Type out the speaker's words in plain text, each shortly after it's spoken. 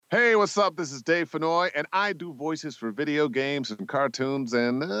what's up? This is Dave Fenoy, and I do voices for video games and cartoons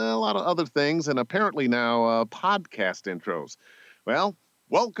and a lot of other things, and apparently now podcast intros. Well,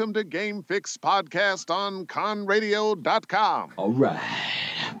 welcome to Game Fix Podcast on conradio.com. All right,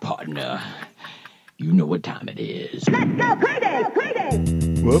 partner. You know what time it is. Let's go, Payday!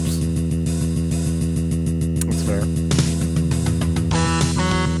 Whoops. That's fair.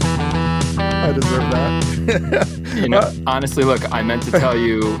 I deserve that. You know, honestly, look, I meant to tell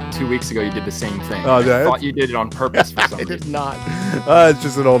you 2 weeks ago you did the same thing. Oh, I did I? thought you did it on purpose for some I did reason. not. It's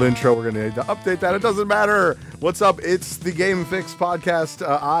just an old intro. We're going to need to update that. It doesn't matter. What's up? It's the Game Fix Podcast.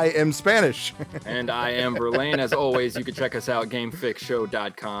 I am Spanish. And I am Verlaine. As always, you can check us out,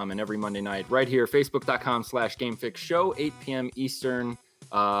 GameFixShow.com, and every Monday night right here, Facebook.com/GameFixShow, 8 p.m. Eastern.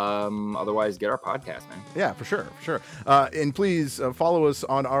 Otherwise, get our podcast, man. Yeah, for sure. And please follow us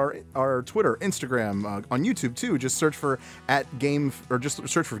on our Twitter, Instagram, on YouTube too. Just search for Game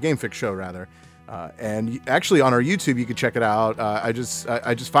Fix Show rather. And actually on our YouTube, you can check it out. I just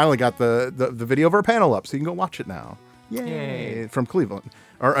finally got the video of our panel up, so you can go watch it now. Yay! From Cleveland,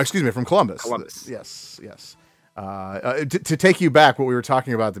 or excuse me, from Columbus. Yes. To take you back, what we were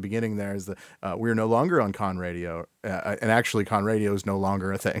talking about at the beginning there is that we're no longer on Con Radio, and actually Con Radio is no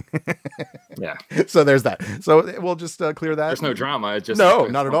longer a thing. Yeah. So there's that. So we'll just clear that. There's no drama. It's just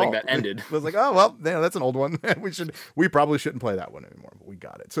not at all. That ended. It was like, oh well, that's an old one. We probably shouldn't play that one anymore, but we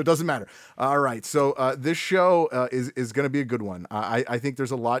got it. So it doesn't matter. All right. So this show is going to be a good one. I think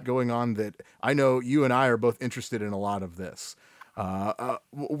there's a lot going on that I know you and I are both interested in. A lot of this.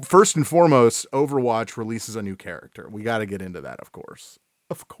 First and foremost, Overwatch releases a new character. We got to get into that, of course.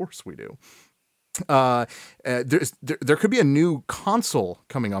 Of course we do. There could be a new console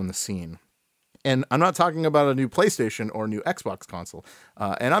coming on the scene. And I'm not talking about a new PlayStation or a new Xbox console.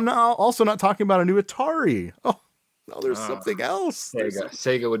 And I'm also not talking about a new Atari. Oh, no, there's something else.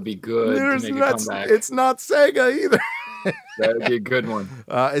 Sega would be good to make a comeback. It's not Sega either. That would be a good one.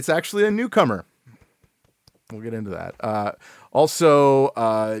 It's actually a newcomer. We'll get into that. Also,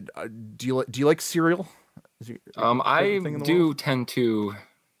 do you like cereal? I do tend to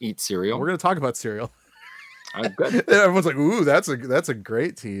eat cereal. We're going to talk about cereal. Good. Everyone's like, "Ooh, that's a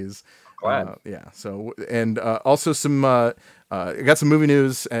great tease." Glad. Yeah. So, and also some I got some movie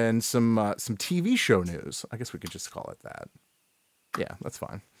news and some TV show news. I guess we could just call it that. Yeah, that's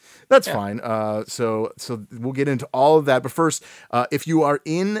fine. That's fine. So we'll get into all of that. But first, if you are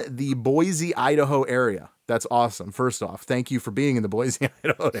in the Boise, Idaho area, that's awesome. First off, thank you for being in the Boise,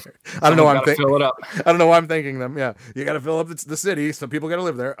 Idaho area. I don't know why I'm thinking. Fill it up. I don't know why I'm thanking them. Yeah, you got to fill up the city. Some people got to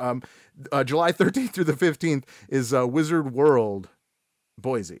live there. July 13th through the 15th is Wizard World,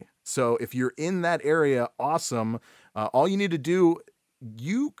 Boise. So if you're in that area, awesome. All you need to do.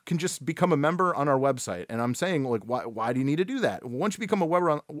 You can just become a member on our website. And I'm saying, like, why do you need to do that? Once you become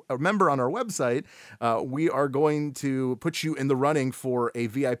a member on our website, we are going to put you in the running for a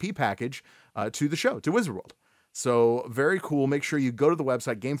VIP package to the show, to Wizard World. So very cool. Make sure you go to the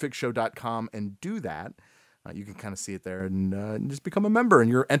website, GameFixShow.com, and do that. You can kind of see it there and just become a member, and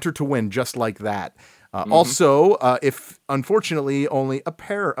you're entered to win just like that. Also, if unfortunately only a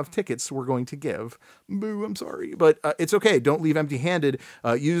pair of tickets we're going to give, boo, I'm sorry, but it's okay. Don't leave empty-handed.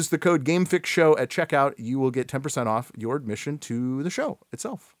 Use the code GameFixShow at checkout. You will get 10% off your admission to the show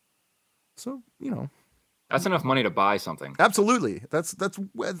itself. So, that's enough money to buy something. Absolutely. That's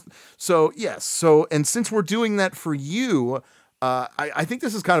so yes. So, and since we're doing that for you, I think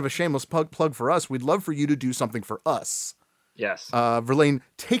this is kind of a shameless plug for us. We'd love for you to do something for us. Yes. Verlaine,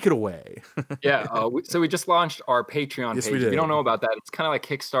 take it away. Yeah. So we just launched our Patreon Yes, page. we did. If you don't know about that, it's kind of like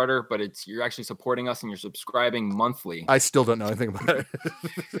Kickstarter, but you're actually supporting us and you're subscribing monthly. I still don't know anything about it.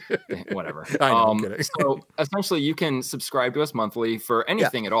 Whatever. I know, I'm kidding. So essentially you can subscribe to us monthly for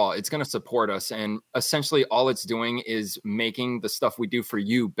anything at all. It's going to support us. And essentially all it's doing is making the stuff we do for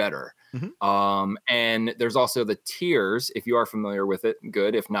you better. Mm-hmm. And there's also the tiers. If you are familiar with it,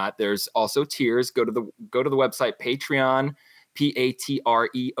 good. If not, there's also tiers. Go to the website, Patreon,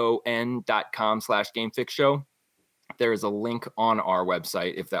 patreon.com/GameFixShow. There is a link on our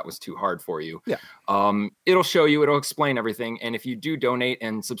website if that was too hard for you. Yeah. It'll show you, it'll explain everything. And if you do donate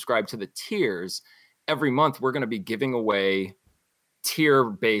and subscribe to the tiers, every month we're going to be giving away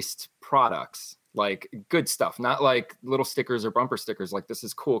tier-based products, like good stuff, not like little stickers or bumper stickers. Like this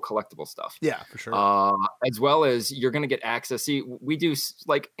is cool collectible stuff. Yeah, for sure. As well as you're going to get access. See, we do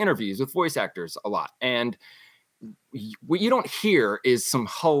like interviews with voice actors a lot. And what you don't hear is some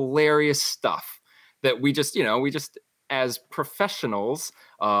hilarious stuff that we just as professionals,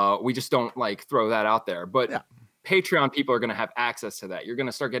 we just don't like throw that out there. But Patreon people are going to have access to that. You're going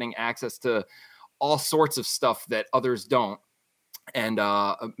to start getting access to all sorts of stuff that others don't. and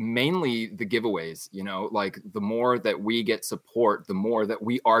mainly the giveaways. You know, like the more that we get support, the more that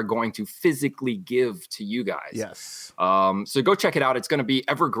we are going to physically give to you guys. Yes. So go check it out. It's going to be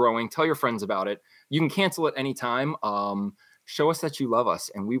ever growing. Tell your friends about it. You can cancel at any time. Show us that you love us,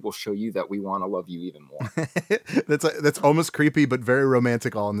 and we will show you that we want to love you even more. That's almost creepy, but very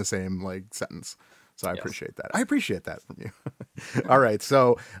romantic, all in the same like sentence. So I Yes. appreciate that. I appreciate that from you. All right.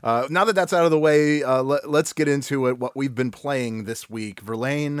 So now that that's out of the way, let's get into it. What we've been playing this week,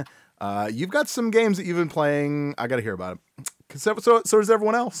 Verlaine. You've got some games that you've been playing. I got to hear about it. So does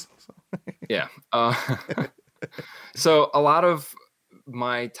everyone else. So. Yeah. So a lot of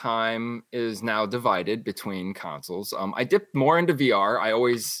my time is now divided between consoles. I dipped more into VR. I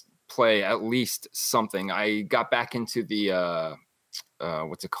always play at least something. I got back into the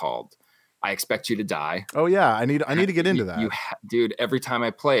what's it called? I Expect You to Die. Oh yeah, I need to get into that. Dude, every time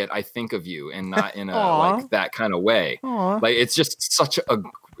I play it, I think of you, and not in a Aw. like that kind of way. Aw. Like it's just such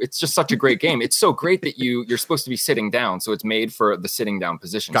a great game. It's so great that you're supposed to be sitting down, so it's made for the sitting down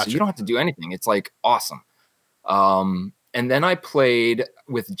position. Gotcha. So you don't have to do anything. It's like awesome. And then I played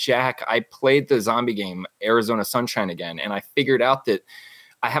with Jack. I played the zombie game Arizona Sunshine again, and I figured out that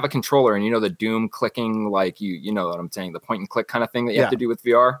I have a controller, and you know the Doom clicking, like you know what I'm saying, the point and click kind of thing that you have to do with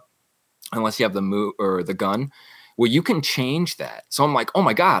VR, unless you have the move or the gun. Well, you can change that. So I'm like, oh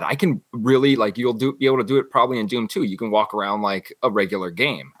my god, I can really like be able to do it probably in Doom too. You can walk around like a regular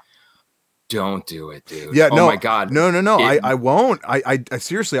game. Don't do it, dude. Yeah, oh my god. No. I won't. I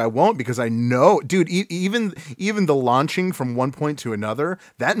seriously, I won't, because I know, dude, even the launching from one point to another,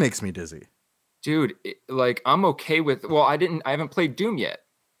 that makes me dizzy. Dude, like I'm okay with, well, I haven't played Doom yet.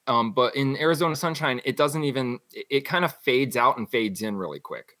 But in Arizona Sunshine, it doesn't even, it kind of fades out and fades in really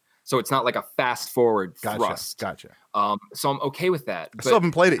quick. So it's not like a fast forward thrust. Gotcha. So I'm okay with that. I still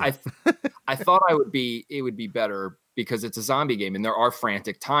haven't played it yet. I thought it would be better because it's a zombie game and there are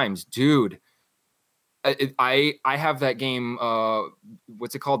frantic times, dude. I have that game.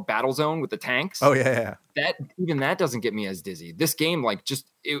 What's it called? Battlezone with the tanks. Oh yeah. That doesn't get me as dizzy. This game, like,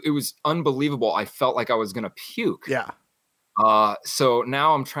 it was unbelievable. I felt like I was gonna puke. Yeah. So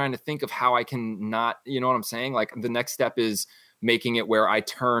now I'm trying to think of how I can not. You know what I'm saying? Like the next step is making it where I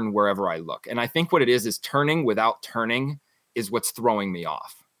turn wherever I look. And I think what it is turning without turning is what's throwing me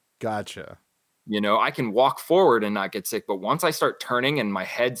off. Gotcha. You know, I can walk forward and not get sick, but once I start turning and my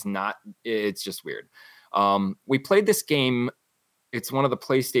head's not, it's just weird. We played this game. It's one of the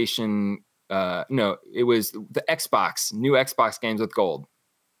PlayStation. No, it was the Xbox, new Xbox games with gold.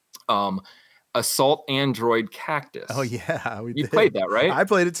 Assault Android Cactus. Oh yeah, you played that, right? I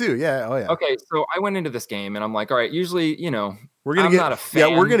played it too. Yeah. Oh yeah. Okay, so I went into this game and I'm like, all right. Usually, you know, I'm not a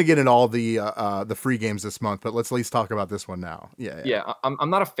fan. Yeah, we're gonna get in all the free games this month, but let's at least talk about this one now. Yeah. I'm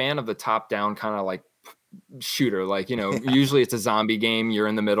not a fan of the top-down kind of like shooter. Like, you know, usually it's a zombie game. You're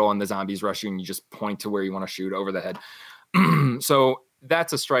in the middle and the zombies rush you, and you just point to where you want to shoot over the head. So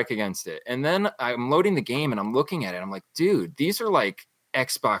that's a strike against it. And then I'm loading the game and I'm looking at it. I'm like, dude, these are like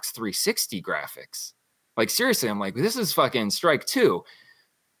Xbox 360 graphics. Like seriously, I'm like, this is fucking strike two.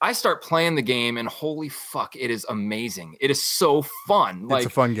 I start playing the game and holy fuck, it is amazing. It is so fun. Like, it's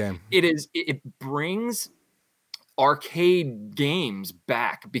a fun game. It brings arcade games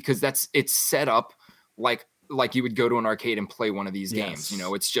back because it's set up like you would go to an arcade and play one of these games. You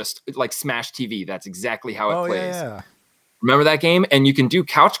know, it's just like Smash TV. That's exactly how it plays. Yeah. Remember that game? And you can do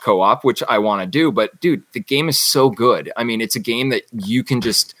couch co-op, which I want to do, but dude, the game is so good. I mean, it's a game that you can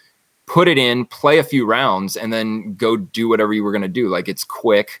just put it in, play a few rounds, and then go do whatever you were going to do. Like, it's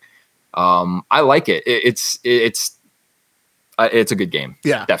quick. I like it. It's a good game.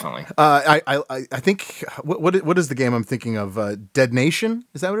 Yeah, definitely. I think what is the game I'm thinking of? Dead Nation?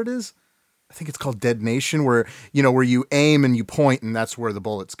 Is that what it is? I think it's called Dead Nation, where you aim and you point, and that's where the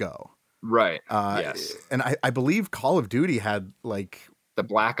bullets go. Right. Yes. And I believe Call of Duty had like the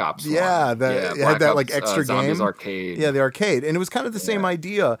Black Ops. It had that like extra game arcade. Yeah, the arcade, and it was kind of the same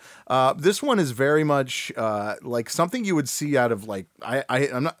idea. This one is very much like something you would see out of like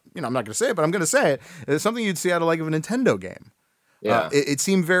I'm not going to say it, but I'm going to say it. It's something you'd see out of like a Nintendo game. Yeah, it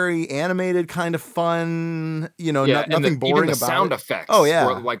seemed very animated, kind of fun. Nothing boring even the about sound it. effects. Oh yeah,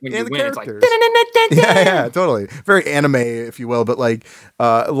 like when you win, it's like yeah, totally, very anime, if you will, but like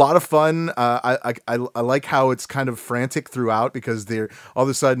a lot of fun. I like how it's kind of frantic throughout because they're all of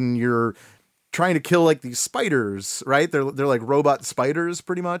a sudden you're trying to kill like these spiders, right? They're like robot spiders,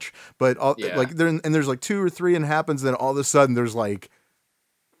 pretty much. But like there's like 2 or 3 and it happens, then all of a sudden there's like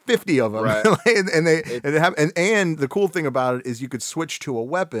 50 of them, Right. and the cool thing about it is you could switch to a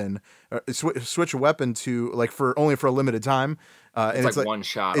weapon, switch a weapon to like for a limited time. And it's like one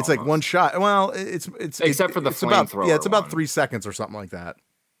shot. It's like almost. one shot. Well, Except for the flamethrower. Yeah, it's about one. 3 seconds or something like that.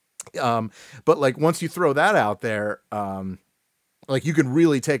 But like once you throw that out there, like you can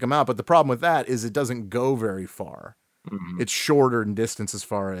really take them out. But the problem with that is it doesn't go very far. Mhm. It's shorter in distance as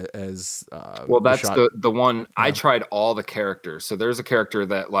far as Well, that's shot. the one. Yeah. I tried all the characters. So there's a character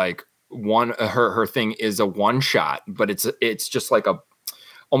that like her thing is a one shot, but it's just like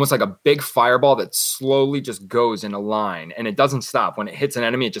almost like a big fireball that slowly just goes in a line, and it doesn't stop. When it hits an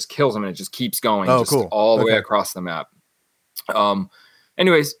enemy, it just kills them, and it just keeps going Cool. all the way across the map.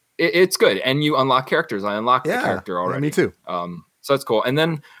 Anyways, it's good, and you unlock characters. I unlocked the character already. Yeah, me too. So that's cool. And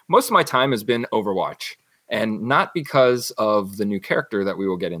then most of my time has been Overwatch, and not because of the new character that we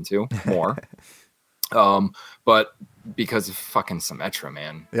will get into more, but because of fucking Symmetra,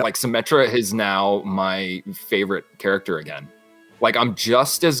 man. Yep. Like Symmetra is now my favorite character again. Like I'm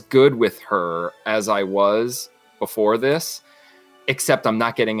just as good with her as I was before this, except I'm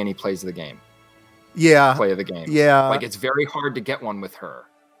not getting any plays of the game. Yeah. Play of the game. Yeah. Like it's very hard to get one with her.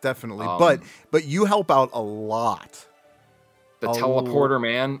 Definitely. But you help out a lot. The teleporter,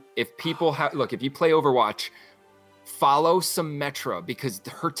 man. If people if you play Overwatch, follow Symmetra because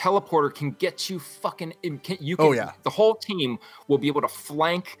her teleporter can get you fucking. The whole team will be able to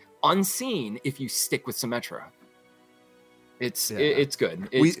flank unseen if you stick with Symmetra. It's good.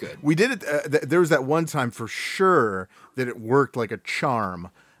 It's good. We did it. There was that one time for sure that it worked like a charm,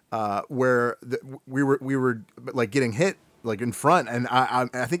 where we were like getting hit like in front, and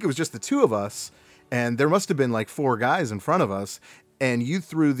I think it was just the two of us. And there must have been like 4 guys in front of us, and you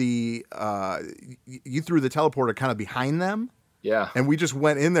threw the teleporter kind of behind them. Yeah. And we just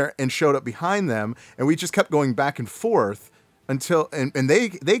went in there and showed up behind them, and we just kept going back and forth until and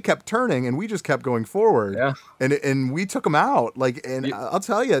they kept turning, and we just kept going forward. Yeah. And we took them out. I'll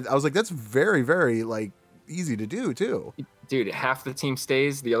tell you, I was like, that's very, very like easy to do too. Dude, half the team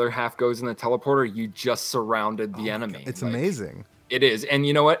stays, the other half goes in the teleporter. You just surrounded the enemy. It's amazing. It is. And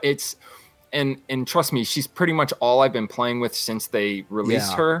you know what? And trust me, she's pretty much all I've been playing with since they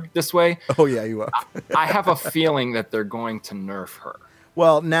released her this way. Oh yeah, you are. I have a feeling that they're going to nerf her.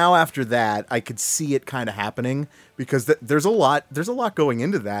 Well, now after that, I could see it kind of happening because there's a lot going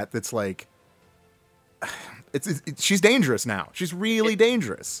into that. That's like, she's dangerous now. She's really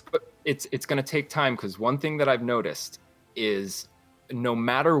dangerous. But it's going to take time because one thing that I've noticed is no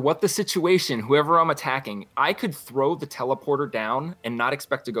matter what the situation, whoever I'm attacking, I could throw the teleporter down and not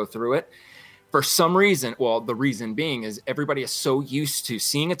expect to go through it. For some reason, well, the reason being is everybody is so used to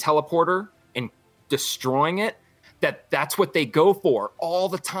seeing a teleporter and destroying it that's what they go for all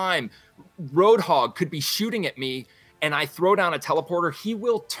the time. Roadhog could be shooting at me and I throw down a teleporter. He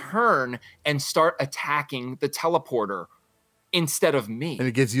will turn and start attacking the teleporter instead of me. And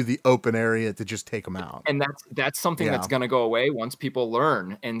it gives you the open area to just take them out. And that's something that's going to go away once people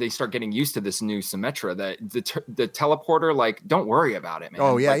learn and they start getting used to this new Symmetra, that the teleporter, like, don't worry about it, man.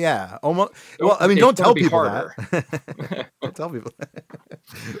 Oh, yeah, like, yeah. Almost. Well, I mean, don't tell people that. Don't tell people.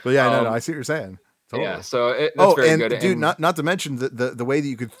 But yeah, no, I see what you're saying. Totally. Yeah, so that's very good. Dude, not to mention the way that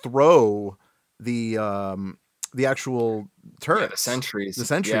you could throw the actual turrets, the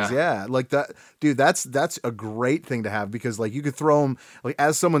sentries, yeah, like that, dude. That's a great thing to have because like you could throw them like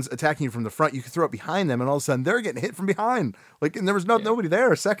as someone's attacking you from the front, you could throw it behind them, and all of a sudden they're getting hit from behind. Like, and there was nobody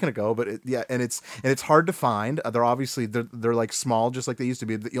there a second ago, but and it's hard to find. They're obviously they're like small, just like they used to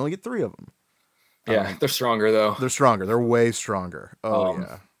be. You only get 3 of them. Yeah, they're stronger though. They're stronger. They're way stronger. Oh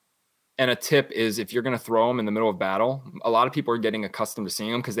yeah. And a tip is if you're going to throw them in the middle of battle, a lot of people are getting accustomed to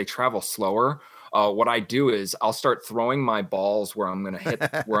seeing them because they travel slower. What I do is I'll start throwing my balls where I'm going to hit,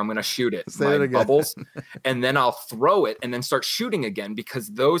 where I'm going to shoot it, my bubbles, and then I'll throw it and then start shooting again because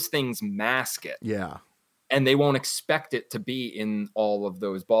those things mask it. Yeah. And they won't expect it to be in all of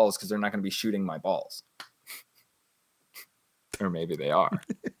those balls because they're not going to be shooting my balls. Or maybe they are.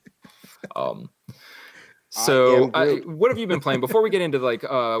 So what have you been playing before we get into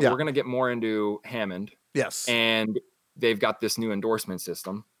we're going to get more into Hammond. Yes. And they've got this new endorsement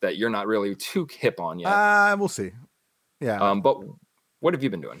system that you're not really too hip on yet. We'll see. Yeah. But what have you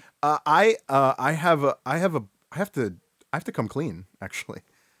been doing? I have to come clean actually.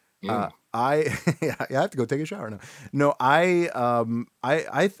 I have to go take a shower now. No, I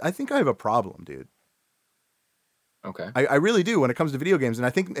think I have a problem, dude. Okay. I really do when it comes to video games. And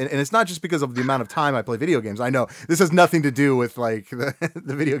I think, and it's not just because of the amount of time I play video games. I know this has nothing to do with like the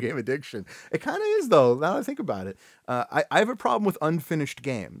video game addiction. It kind of is though, now that I think about it. I have a problem with unfinished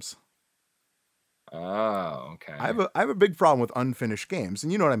games. Oh, okay. I have a big problem with unfinished games,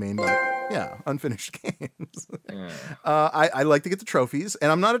 and you know what I mean. But yeah, unfinished games. Yeah. I like to get the trophies,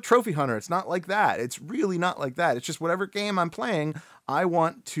 and I'm not a trophy hunter. It's not like that. It's really not like that. It's just whatever game I'm playing, I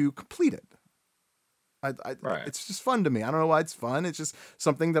want to complete it. Right. It's just fun to me. I don't know why it's fun. It's just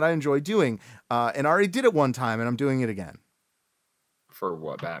something that I enjoy doing. And I already did it one time, and I'm doing it again. For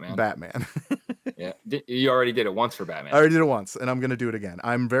what, Batman? Batman. Yeah. You already did it once for Batman. I already did it once, and I'm going to do it again.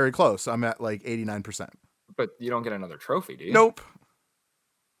 I'm very close. I'm at like 89%. But you don't get another trophy, do you? Nope.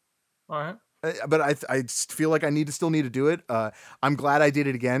 All right. But I feel like I still need to do it. I'm glad I did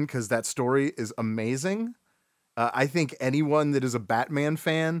it again because that story is amazing. I think anyone that is a Batman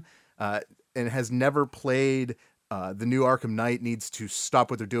fan and has never played the new Arkham Knight needs to stop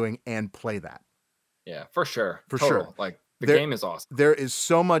what they're doing and play that. Yeah, for sure. For sure. Like the game is awesome. There is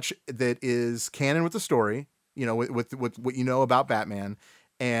so much that is canon with the story, you know, with what you know about Batman,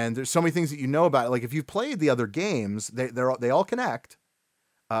 and there's so many things that you know about it. Like if you've played the other games, they all connect,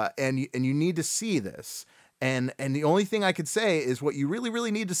 and you need to see this. And the only thing I could say is what you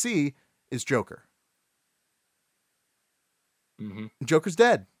really need to see is Joker. Mm-hmm. Joker's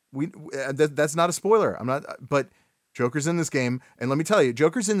dead. That's not a spoiler. But Joker's in this game, and let me tell you,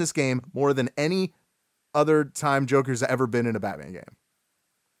 Joker's in this game more than any other time Joker's ever been in a Batman game.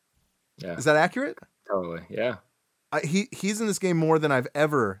 Yeah. Is that accurate? Totally. Yeah. He's in this game more than I've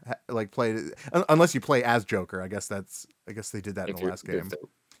ever played, unless you play as Joker. I guess they did that in the last game.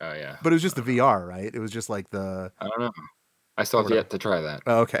 Oh yeah. But it was just the VR, right? It was just like I don't know. I still have yet to try that.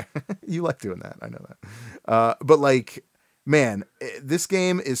 Oh, okay. You like doing that. I know that. But like, man, this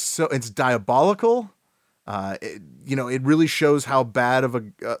game is it's diabolical. It really shows how bad of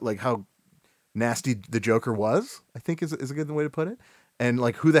how nasty the Joker was, I think is a good way to put it. And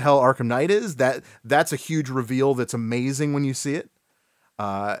like who the hell Arkham Knight is, that's a huge reveal that's amazing when you see it.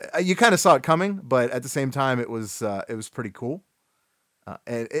 You kind of saw it coming, but at the same time it was pretty cool.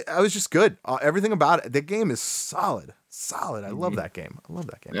 I was just good. Everything about it. The game is solid. I love that game.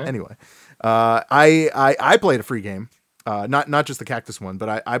 Yeah. Anyway, I played a free game. Not just the Cactus one,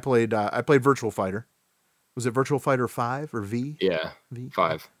 but I played Virtual Fighter. Was it Virtual Fighter 5 or V? Yeah. V?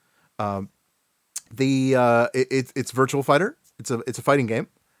 5. It's Virtual Fighter. It's a fighting game,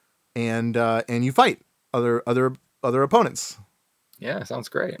 and you fight other opponents. Yeah, sounds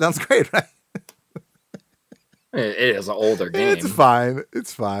great. Sounds great, right? It is an older game. It's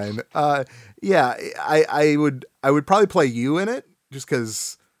fine. Yeah, I would probably play you in it just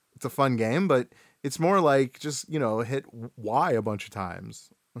because it's a fun game, but it's more like just hit Y a bunch of times.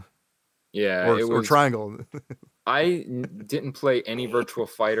 Yeah, or triangle. I didn't play any Virtual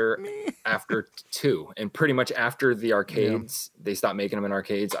Fighter after 2, and pretty much after the arcades, they stopped making them in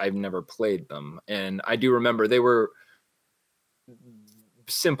arcades. I've never played them, and I do remember they were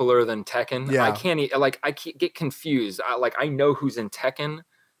simpler than Tekken. Yeah. I can't get confused. I know who's in Tekken,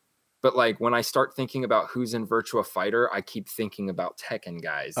 but like when I start thinking about who's in Virtua Fighter, I keep thinking about Tekken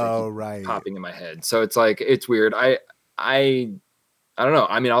guys. Right. Popping in my head. So it's like it's weird. I don't know.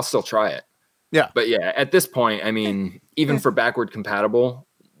 I mean, I'll still try it. Yeah. But yeah, at this point, I mean, even for backward compatible,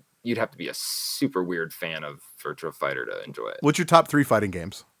 you'd have to be a super weird fan of Virtua Fighter to enjoy it. What's your top 3 fighting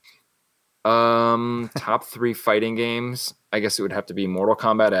games? Top 3 fighting games. I guess it would have to be Mortal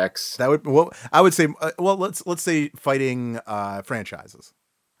Kombat X. I would say let's say fighting franchises.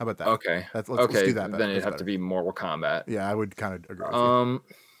 How about that? Okay. Let's do that. Then it'd have to be Mortal Kombat. Yeah, I would kind of agree with you.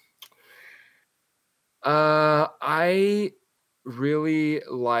 I really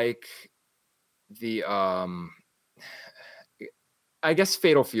like the I guess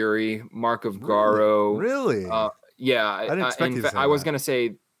Fatal Fury, Mark of Garo. Really? Yeah. I didn't expect you to say I was that. gonna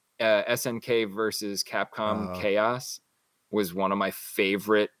say SNK versus Capcom Chaos was one of my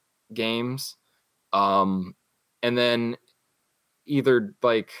favorite games. And then either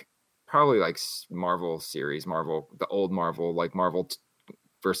probably Marvel series, the old Marvel, like Marvel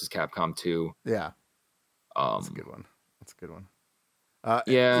versus Capcom 2. Yeah. That's a good one.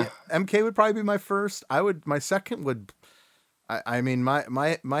 Yeah. MK would probably be my first. My second would. I mean,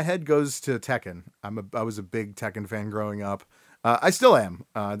 my head goes to Tekken. I was a big Tekken fan growing up. I still am.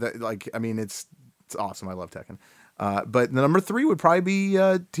 It's awesome. I love Tekken. But the number 3 would probably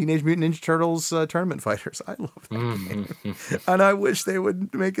be Teenage Mutant Ninja Turtles Tournament Fighters. I love that game. And I wish they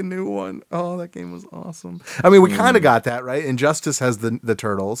would make a new one. Oh, that game was awesome. I mean, we kind of got that, right? Injustice has the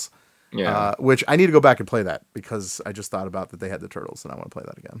Turtles. Yeah. Which I need to go back and play that because I just thought about that they had the Turtles and I want to play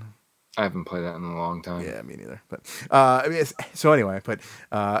that again. I haven't played that in a long time. Yeah, me neither. But so anyway,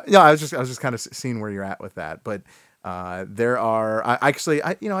 I was just kind of seeing where you're at with that. But There are I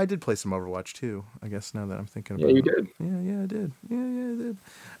did play some Overwatch too. I guess now that I'm thinking about Yeah, you it. did. Yeah, I did. Yeah, I did.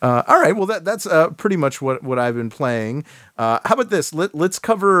 All right. Well, that's pretty much what I've been playing. How about this? Let's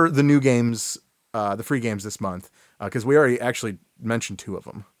cover the new games, the free games this month, because we already actually mentioned 2 of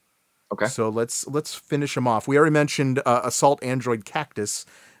them. Okay. So let's finish them off. We already mentioned Assault Android Cactus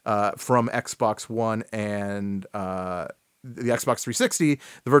from Xbox One and the Xbox 360,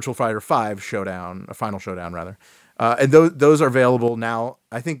 the Virtual Fighter 5 showdown, a final showdown rather. And those are available now.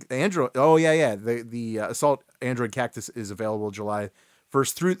 I think Android. Oh yeah. The Assault Android Cactus is available July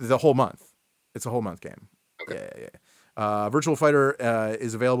 1st through the whole month. It's a whole month game. Okay. Yeah. Virtual Fighter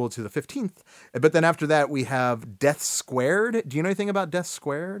is available to the 15th, but then after that we have Death Squared. Do you know anything about Death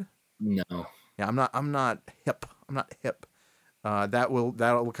Squared? No. Yeah, I'm not hip.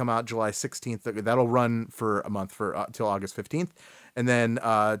 That'll come out July 16th. That'll run for a month till August 15th. And then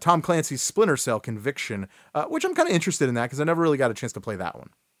Tom Clancy's Splinter Cell Conviction, which I'm kind of interested in that because I never really got a chance to play that one.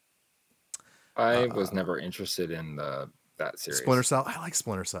 I was never interested in that series. Splinter Cell. I like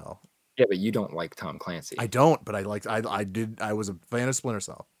Splinter Cell. Yeah, but you don't like Tom Clancy. I don't, but I was a fan of Splinter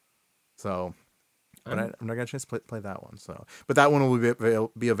Cell. So, but I'm not gonna chance to play that one. So, but that one will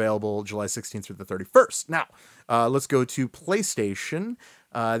be available July 16th through the 31st. Now, let's go to PlayStation.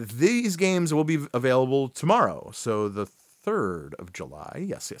 These games will be available tomorrow, so the 3rd of July.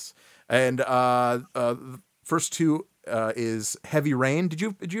 Yes. And the first 2 is Heavy Rain. Did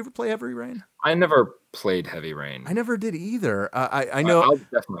you ever play Heavy Rain? I never played Heavy Rain. I never did either. I know. I'll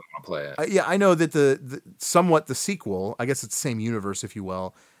definitely want to play it. Yeah, I know that the somewhat the sequel, I guess it's the same universe, if you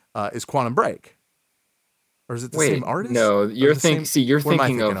will, is Quantum Break. Or is it the same artist? No, you're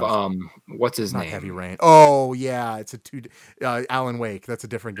thinking of what's his Not name? Heavy Rain. Oh yeah, it's Alan Wake. That's a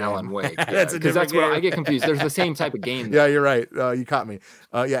different game. Alan Wake. Yeah, that's that's what I get confused. There's the same type of game. Yeah, you're right. You caught me.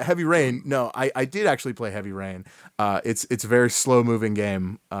 Yeah, Heavy Rain. No, I did actually play Heavy Rain. It's a very slow moving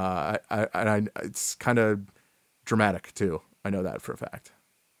game. It's kind of dramatic too. I know that for a fact.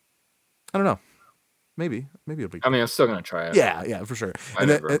 I don't know. Maybe it'll be. I mean, I'm still gonna try it. Yeah, for sure.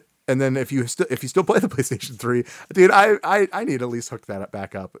 And then if you still play the PlayStation 3, dude, I need to at least hook that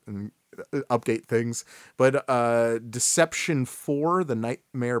back up and update things. But Deception 4, The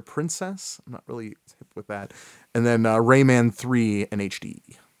Nightmare Princess, I'm not really hip with that. And then Rayman 3 in HD.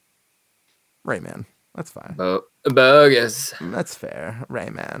 Rayman, that's fine. Bogus. That's fair.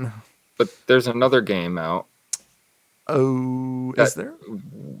 Rayman. But there's another game out. Oh, is there?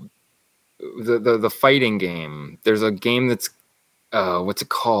 The fighting game. There's a game that's what's it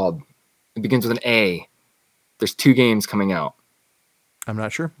called? It begins with an A. There's 2 games coming out. I'm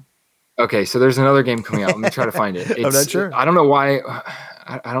not sure. Okay, so there's another game coming out. Let me try to find it. I'm not sure. I don't know why.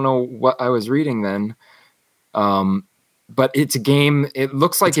 I don't know what I was reading then. But it's a game. It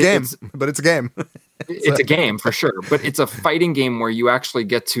looks like but it's a game. It's a game for sure. But it's a fighting game where you actually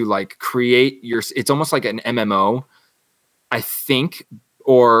get to like create your. It's almost like an MMO, I think.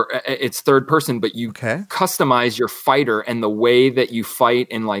 Or it's third person, but you customize your fighter and the way that you fight,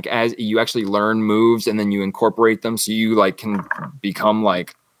 and like as you actually learn moves and then you incorporate them, so you like can become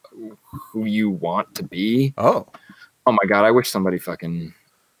like who you want to be. Oh my god! I wish somebody fucking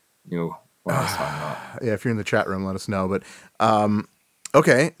knew what I was talking about. Yeah, if you're in the chat room, let us know. But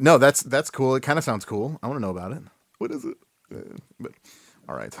okay, no, that's cool. It kind of sounds cool. I want to know about it. What is it? But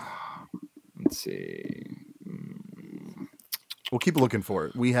all right, let's see. We'll keep looking for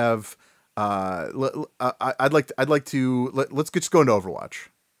it. We have. I'd like to. Let's just go into Overwatch.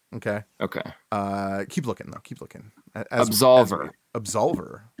 Okay. Keep looking though. Keep looking. Absolver.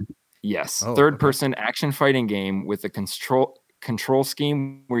 Absolver. Yes. Third-person action fighting game with a control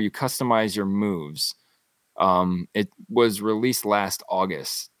scheme where you customize your moves. It was released last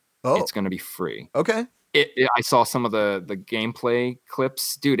August. It's going to be free. Okay. I saw some of the gameplay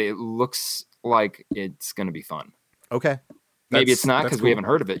clips, dude. It looks like it's going to be fun. Okay. Maybe it's not because we haven't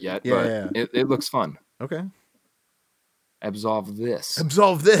heard of it yet, but it looks fun. Okay. Absolve this.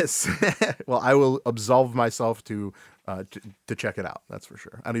 Well, I will absolve myself to check it out. That's for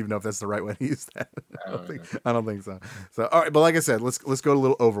sure. I don't even know if that's the right way to use that. I don't think so. So, all right. But like I said, let's go to a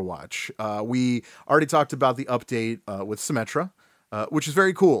little Overwatch. We already talked about the update with Symmetra, which is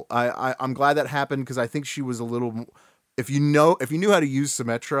very cool. I'm glad that happened because I think she was a little. If you knew how to use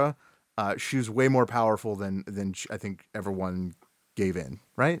Symmetra, she was way more powerful than I think everyone gave in.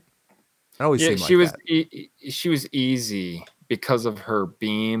 Right? It always seemed like that. She was easy because of her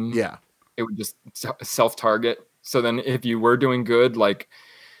beam. Yeah, it would just self-target. So then, if you were doing good, like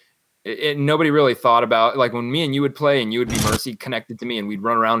nobody really thought about like when me and you would play, and you would be Mercy connected to me, and we'd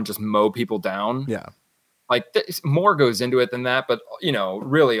run around and just mow people down. Yeah, Like more goes into it than that, but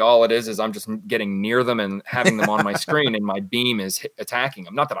really all it is I'm just getting near them and having them on my screen, and my beam is attacking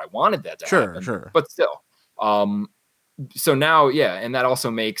them. Not that I wanted that to happen, sure, but still. So now, and that also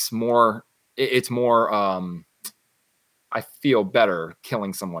makes more. It's more. I feel better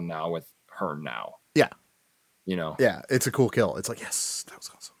killing someone now with her now. Yeah, Yeah, it's a cool kill. It's like, yes, that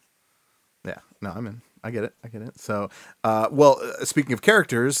was awesome. Yeah, no, I'm in. I get it. So, speaking of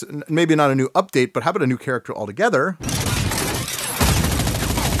characters, maybe not a new update, but how about a new character altogether? A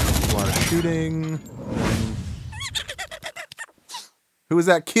lot of shooting. Who is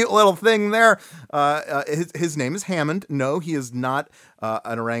that cute little thing there? His name is Hammond. No, he is not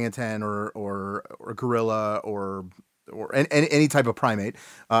an orangutan or a gorilla or any type of primate.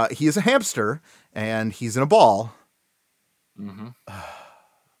 He is a hamster, and he's in a ball. Mm-hmm.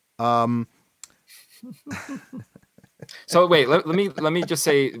 So wait, let me just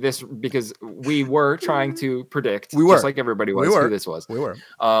say this, because we were trying to predict, just like everybody was, who this was. We were.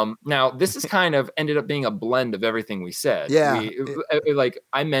 Now this is kind of ended up being a blend of everything we said. Yeah. Like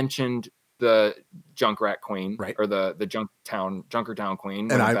I mentioned the Junkrat Queen, right, or the Junkertown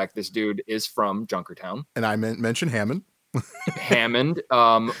Queen. And in fact, this dude is from Junkertown. And I mentioned Hammond. Hammond,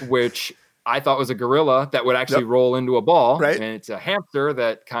 which I thought was a gorilla that would actually roll into a ball, right? And it's a hamster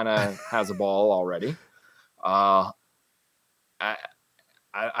that kind of has a ball already. I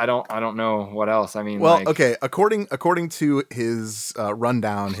don't know what else. I mean, well, okay. According to his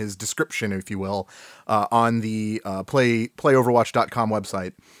rundown, his description, if you will, on the playoverwatch.com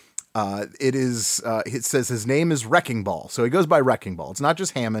website, it says his name is Wrecking Ball, so he goes by Wrecking Ball. It's not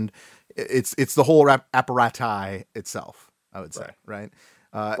just Hammond; it's the whole apparati itself, I would say, right?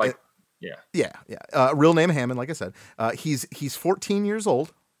 Yeah. Real name Hammond, like I said. He's 14 years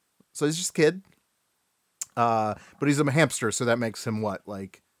old, so he's just a kid. But he's a hamster, so that makes him what,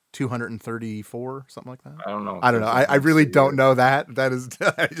 like 234, something like that? I don't know. I really don't know that. That is,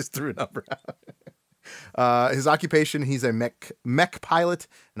 I just threw a number out. His occupation, he's a mech pilot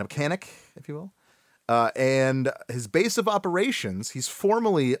and a mechanic, if you will. And his base of operations, he's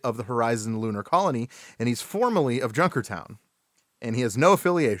formerly of the Horizon Lunar Colony, and he's formerly of Junkertown, and he has no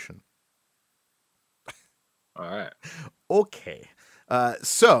affiliation. All right. Okay.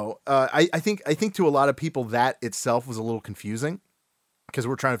 So I think to a lot of people that itself was a little confusing, because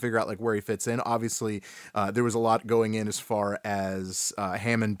we're trying to figure out like where he fits in. Obviously, there was a lot going in as far as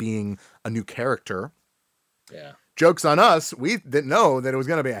Hammond being a new character. Yeah. Joke's on us. We didn't know that it was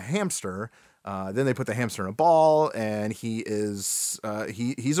going to be a hamster. Then they put the hamster in a ball, and he is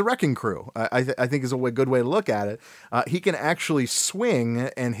he's a wrecking crew. I think is a good way to look at it. He can actually swing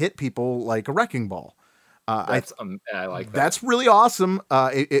and hit people like a wrecking ball. I like that. That's really awesome.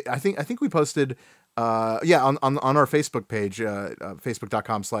 I think we posted, on our Facebook page,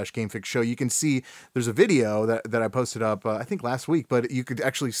 facebook.com/GameFixShow. You can see there's a video that I posted up, I think last week, but you could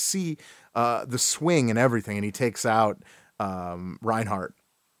actually see the swing and everything, and he takes out Reinhardt.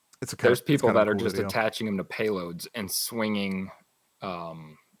 There's people that are just attaching him to payloads and swinging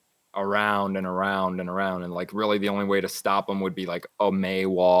around and around and around, and like really the only way to stop him would be like a May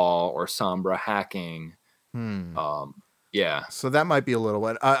wall or Sombra hacking. Yeah. So that might be a little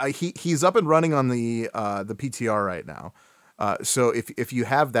bit. He's up and running on the PTR right now. So if you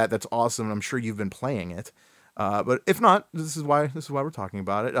have that, that's awesome. I'm sure you've been playing it. But if not, this is why we're talking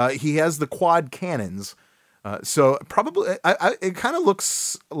about it. He has the quad cannons. So probably it kind of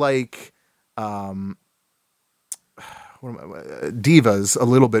looks like Divas a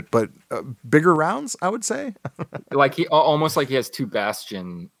little bit, but bigger rounds, I would say. Like he almost like he has two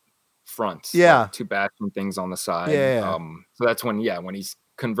Bastion fronts, like two Bastion things on the side. Yeah. So that's when he's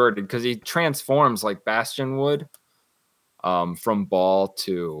converted, because he transforms like Bastion would, from ball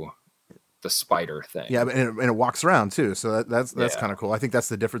to the spider thing. Yeah, and it walks around too, so that's kind of cool. I think that's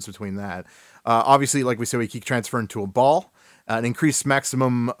the difference between that. Obviously, like we said, he transferred into a ball and increase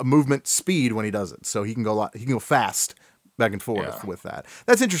maximum movement speed when he does it, so he can go fast back and forth with that.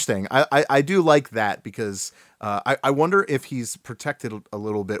 That's interesting. I do like that, because I wonder if he's protected a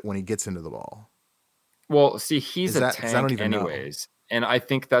little bit when he gets into the ball. Well, see, he's a tank anyways. And I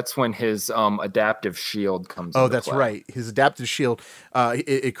think that's when his adaptive shield comes into that's play. right. His adaptive shield,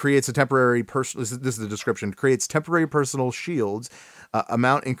 it creates a temporary personal... This is the description. Creates temporary personal shields.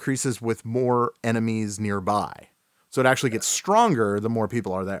 Amount increases with more enemies nearby. So it actually gets stronger the more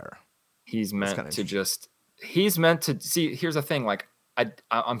people are there. He's meant to see, here's the thing. Like,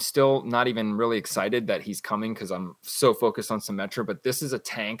 I'm still not even really excited that he's coming, because I'm so focused on Symmetra. But this is a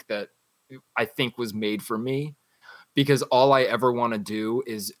tank that I think was made for me, because all I ever want to do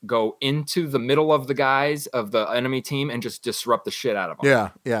is go into the middle of the guys of the enemy team and just disrupt the shit out of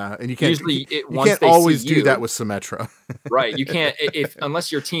them. Yeah. And you can't Usually you once can't they always see do you- that with Symmetra. Right. You can't,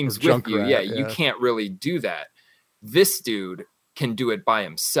 unless your team's Or with you. Junkrat, Yeah, yeah. you can't really do that. This dude can do it by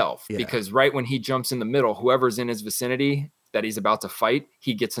himself Yeah. because right when he jumps in the middle, whoever's in his vicinity that he's about to fight,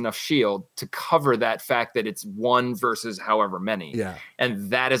 he gets enough shield to cover that fact that it's one versus however many. Yeah. And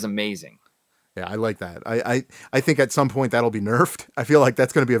that is amazing. Yeah, I like that. I think at some point that'll be nerfed. I feel like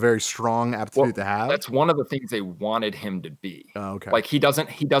that's going to be a very strong aptitude to have. That's one of the things they wanted him to be. Oh, okay. Like he doesn't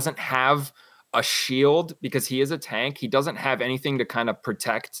have a shield because he is a tank. He doesn't have anything to kind of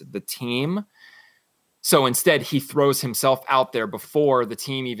protect the team. So instead he throws himself out there before the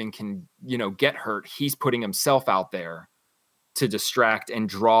team even can, get hurt. He's putting himself out there to distract and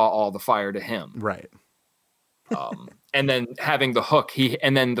draw all the fire to him. Right. And then having the hook,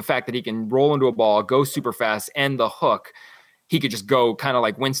 and then the fact that he can roll into a ball, go super fast, and the hook, he could just go kind of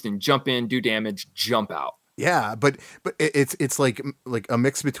like Winston, jump in, do damage, jump out. Yeah, but it's like a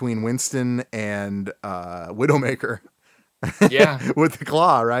mix between Winston and Widowmaker. Yeah. With the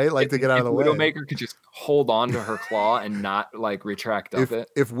claw, right? Like to get out of the way. Widowmaker could just hold on to her claw and not like retract up it.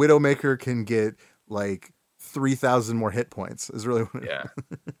 If Widowmaker can get like 3,000 more hit points is really what Yeah.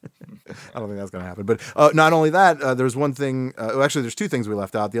 I don't think that's going to happen. But not only that, there's one thing. Actually, there's two things we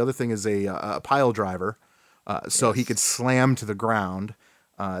left out. The other thing is a pile driver, so he could slam to the ground.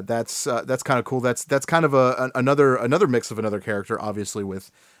 That's kind of cool. That's kind of another mix of another character, obviously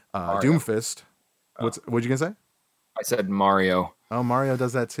with Doomfist. What'd you gonna say? I said Mario. Oh, Mario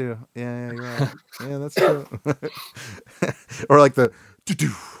does that too. Yeah, you're right. Yeah, that's true. Or like the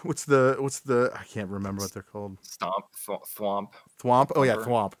what's the I can't remember what they're called. Stomp, thwomp. Thwomp. Oh yeah, Thumper.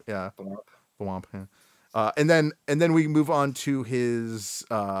 Thwomp. Yeah, Thwomp. Thwomp. Yeah. And then we move on to his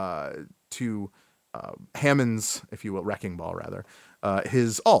Hammond's, if you will, Wrecking Ball rather.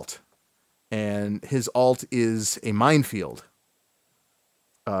 His alt, and his alt is a minefield.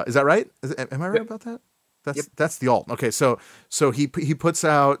 Is that right? Am I right about that? That's the alt. Okay, so he puts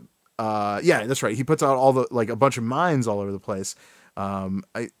out yeah, that's right. He puts out all the like a bunch of mines all over the place.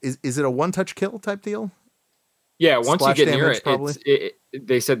 Is it a one touch kill type deal? Yeah, once Splash you get near damage, it, probably?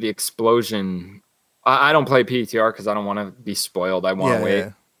 they said the explosion. I don't play PTR because I don't want to be spoiled. I want to wait.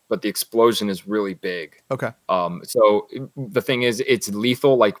 Yeah. But the explosion is really big. Okay. So the thing is, it's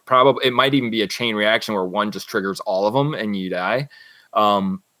lethal. Like probably it might even be a chain reaction where one just triggers all of them and you die.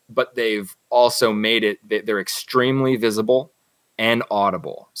 But they've also made it they're extremely visible and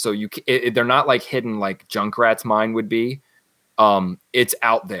audible. So they're not like hidden like Junkrat's mine would be. It's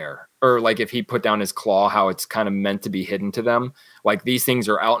out there. Or like if he put down his claw, how it's kind of meant to be hidden to them. Like these things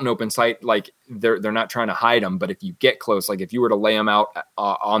are out in open sight. Like they're not trying to hide them. But if you get close, like if you were to lay them out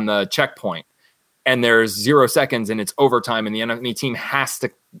on the checkpoint and there's 0 seconds and it's overtime and the enemy team has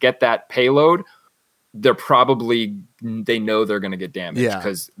to get that payload, they know they're going to get damaged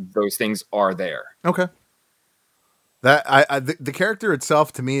because those things are there. Okay. That the character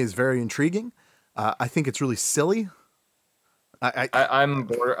itself to me is very intriguing. I think it's really silly. I'm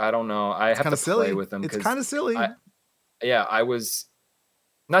bored. I don't know. I have to play with them. It's kind of silly. I was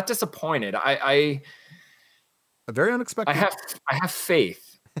not disappointed. I very unexpected. I have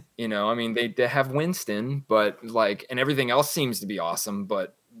faith. I mean, they have Winston, but like, and everything else seems to be awesome.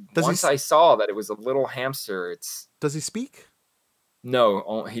 But once I saw that it was a little hamster, does he speak?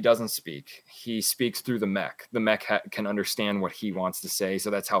 No, he doesn't speak. He speaks through the mech. The mech can understand what he wants to say,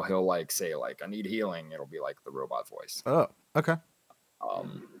 so that's how he'll like say like I need healing. It'll be like the robot voice. Oh, okay. All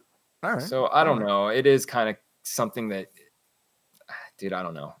right. So I don't know. It is kind of something that, dude, I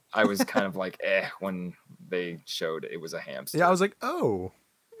don't know. I was kind of like when they showed it was a hamster. Yeah, I was like, oh.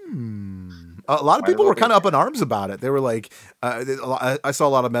 A lot of people were kind of up in arms about it. They were like, I saw a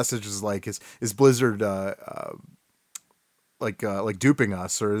lot of messages like, is Blizzard like duping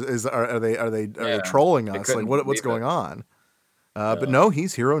us, or are they trolling us? Like what's going on? But no,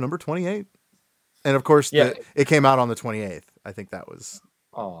 he's hero number 28, and of course it came out on the 28th. I think that was.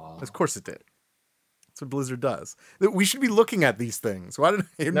 Of course it did. That's what Blizzard does. We should be looking at these things.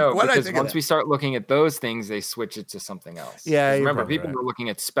 Because once we start looking at those things, they switch it to something else. Yeah, remember, people were looking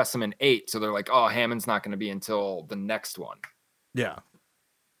at Specimen 8, so they're like, "Oh, Hammond's not going to be until the next one." Yeah,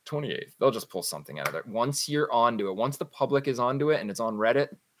 28th. They'll just pull something out of there. Once you're onto it, once the public is onto it and it's on Reddit,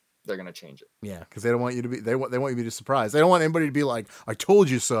 they're going to change it. Yeah, because they don't want you to be. They want you to be surprised. They don't want anybody to be like, "I told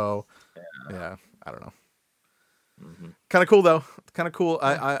you so." Yeah. I don't know. Mm-hmm. Kind of cool though. Kind of cool.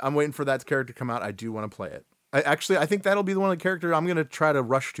 I'm waiting for that character to come out. I do want to play it. I think that'll be the one of the character I'm gonna try to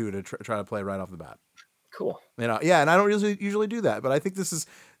rush to try to play right off the bat. Cool. Yeah, and I don't usually do that, but I think this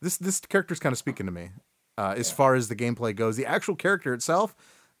character's kind of speaking to me. As far as the gameplay goes, the actual character itself,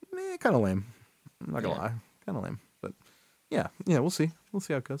 kind of lame. I'm not gonna lie, kind of lame. But yeah, we'll see. We'll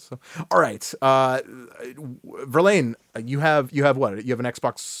see how it goes. So, all right, Verlaine, you have what? You have an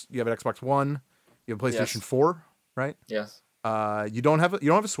Xbox. You have an Xbox One. You have a PlayStation 4, right? Yes. You don't have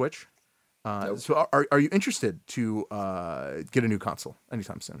a Switch. Nope. So are you interested to get a new console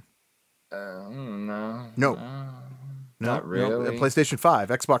anytime soon? No. Not really. PlayStation 5,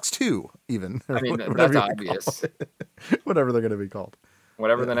 Xbox 2, even. I mean, that's obvious. Whatever they're going to be called.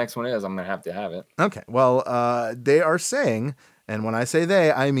 Whatever the next one is, I'm going to have it. Okay. Well, they are saying, and when I say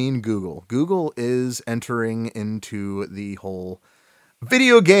they, I mean Google. Google is entering into the whole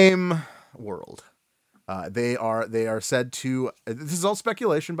video game world. They are said to. This is all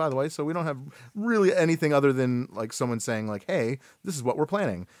speculation, by the way, so we don't have really anything other than like someone saying like, "Hey, this is what we're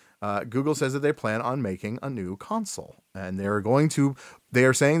planning." Google says that they plan on making a new console, and they are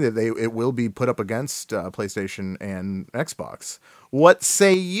saying that it will be put up against PlayStation and Xbox. What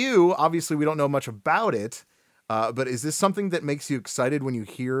say you? Obviously, we don't know much about it, but is this something that makes you excited when you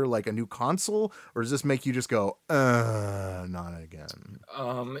hear like a new console, or does this make you just go, not again?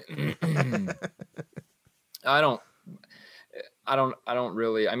 I don't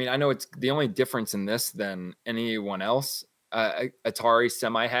really. I mean, I know it's the only difference in this than anyone else. Atari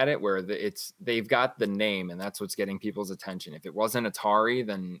Semi had it where they've got the name, and that's what's getting people's attention. If it wasn't Atari,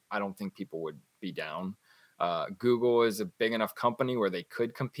 then I don't think people would be down. Google is a big enough company where they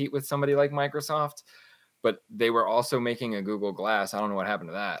could compete with somebody like Microsoft, but they were also making a Google Glass. I don't know what happened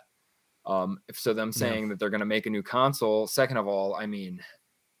to that. So them saying that they're going to make a new console. Second of all, I mean,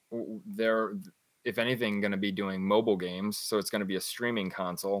 they're, if anything, going to be doing mobile games. So it's going to be a streaming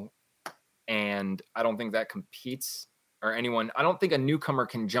console. And I don't think that competes or anyone. I don't think a newcomer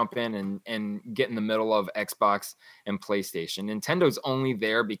can jump in and get in the middle of Xbox and PlayStation. Nintendo's only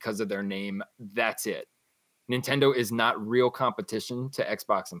there because of their name. That's it. Nintendo is not real competition to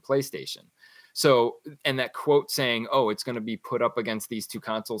Xbox and PlayStation. So, and that quote saying, oh, it's going to be put up against these two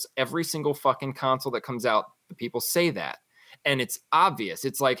consoles. Every single fucking console that comes out, the people say that. And it's obvious.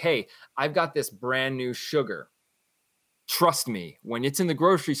 It's like, hey, I've got this brand new sugar. Trust me, when it's in the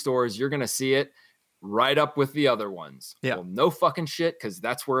grocery stores, you're going to see it right up with the other ones. Yeah. Well, no fucking shit, because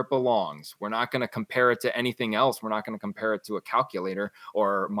that's where it belongs. We're not going to compare it to anything else. We're not going to compare it to a calculator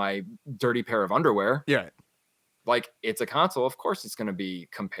or my dirty pair of underwear. Yeah. Like, it's a console. Of course it's going to be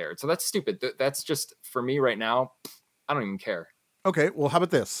compared. So that's stupid. That's just, for me right now, I don't even care. Okay, well, how about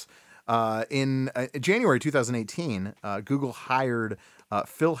this? In January 2018, Google hired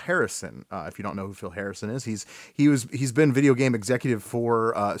Phil Harrison. If you don't know who Phil Harrison is, he's been video game executive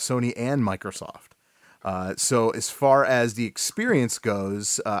for Sony and Microsoft. So as far as the experience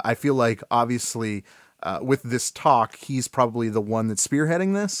goes, I feel like obviously with this talk, he's probably the one that's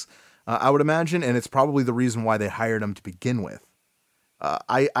spearheading this. I would imagine, and it's probably the reason why they hired him to begin with.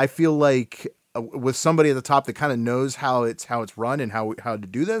 I feel like with somebody at the top that kind of knows how it's run and how to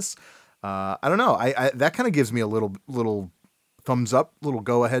do this. I don't know. I that kind of gives me a little thumbs up, little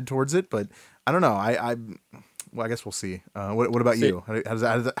go ahead towards it, but I don't know. Well, I guess we'll see. What about you?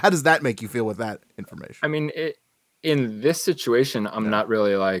 How does that make you feel with that information? I mean, in this situation, I'm not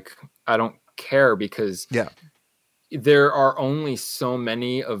really like, I don't care, because there are only so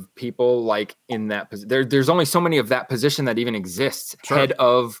many of people like in that position. There's only so many of that position that even exists. Sure. Head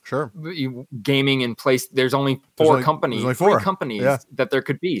of gaming in place. There's only three companies that there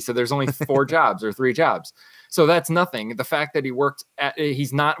could be. So there's only 4 jobs or 3 jobs. So that's nothing. The fact that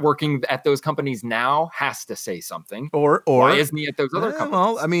he's not working at those companies now has to say something. Or why isn't he at those other companies?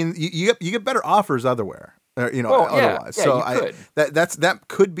 Well, I mean, you get better offers otherwhere. Otherwise. Yeah, so that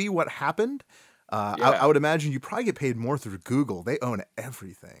could be what happened. I would imagine you probably get paid more through Google. They own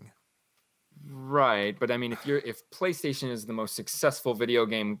everything. Right. But I mean, if PlayStation is the most successful video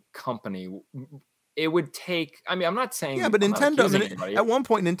game company, it would take, I mean, I'm not saying. Yeah, but Nintendo, at one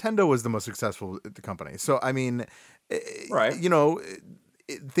point, Nintendo was the most successful company. So, I mean, right.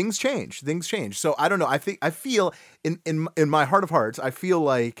 Things change. So I don't know. I feel in my heart of hearts, I feel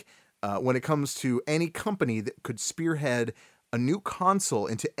like when it comes to any company that could spearhead a new console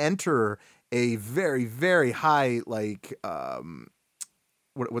and to enter a very, very high, like,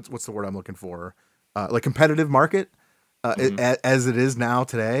 what's the word I'm looking for? Like competitive market, as it is now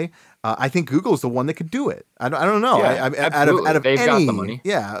today. I think Google is the one that could do it. I don't know. Yeah, out of they've any, got the money.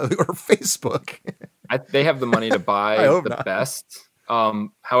 Yeah, or Facebook. They have the money to buy the best.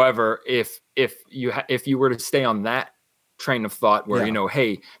 However, if you were to stay on that train of thought where,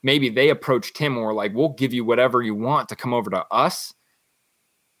 hey, maybe they approached him or like, we'll give you whatever you want to come over to us.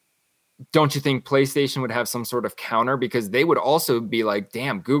 don't you think PlayStation would have some sort of counter? Because they would also be like,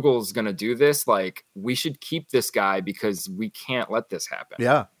 damn, Google's going to do this. Like, we should keep this guy because we can't let this happen.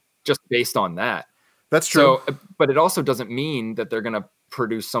 Yeah. Just based on that. That's true. So, but it also doesn't mean that they're going to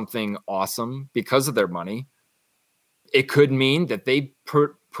produce something awesome because of their money. It could mean that they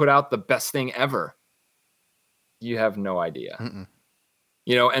put out the best thing ever. You have no idea.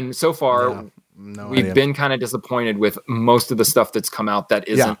 You know, and so far, we've been kind of disappointed with most of the stuff that's come out that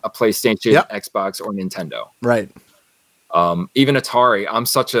isn't a PlayStation, Xbox, or Nintendo. Right. Even Atari. I'm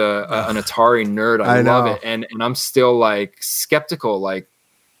such an Atari nerd. I love it. And I'm still like skeptical. Like,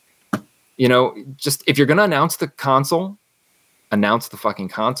 you know, just if you're going to announce the console, announce the fucking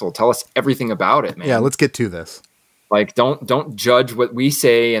console. Tell us everything about it, man. Yeah, let's get to this. Like, don't judge what we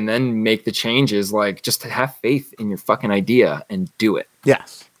say and then make the changes. Like, just have faith in your fucking idea and do it.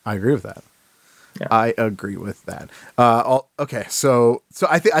 Yes, I agree with that. Yeah. I agree with that. Okay, so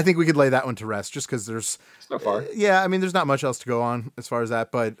I think we could lay that one to rest just because there's so far. Yeah, I mean, there's not much else to go on as far as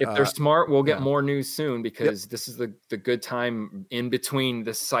that. But if they're smart, we'll get more news soon because this is the good time in between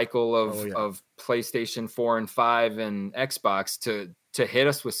the cycle of PlayStation 4 and 5 and Xbox to hit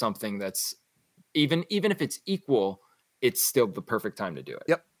us with something that's even if it's equal, it's still the perfect time to do it.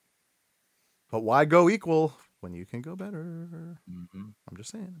 Yep. But why go equal when you can go better? I'm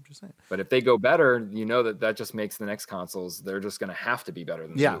just saying. But if they go better, you know that just makes the next consoles. They're just going to have to be better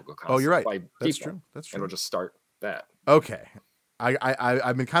than the Google consoles. Oh, you're right. That's true. It'll just start that. Okay.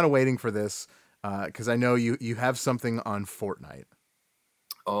 I've been kind of waiting for this because I know you have something on Fortnite.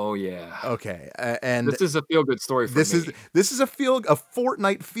 Oh yeah. Okay. And this is a feel good story for me. This is a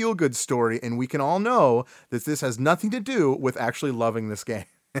Fortnite feel good story, and we can all know that this has nothing to do with actually loving this game.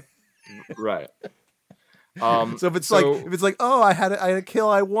 Right. So if it's like, oh, I had a kill,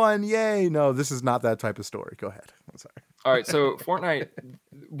 I won, yay. No, this is not that type of story. Go ahead. I'm sorry. All right. So Fortnite,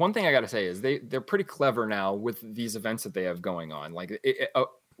 one thing I got to say is they're pretty clever now with these events that they have going on. Like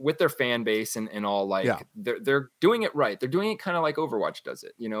with their fan base and all, like they're doing it right. They're doing it kind of like Overwatch does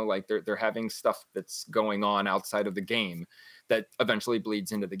it, you know, like they're having stuff that's going on outside of the game that eventually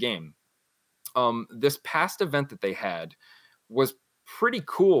bleeds into the game. This past event that they had was pretty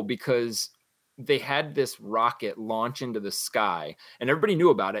cool because they had this rocket launch into the sky and everybody knew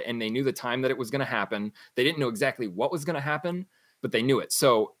about it and they knew the time that it was going to happen. They didn't know exactly what was going to happen, but they knew it.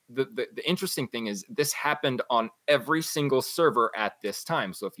 So the interesting thing is this happened on every single server at this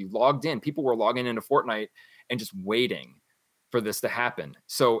time. So if you logged in, people were logging into Fortnite and just waiting for this to happen.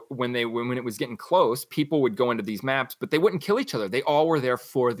 So when it was getting close, people would go into these maps, but they wouldn't kill each other. They all were there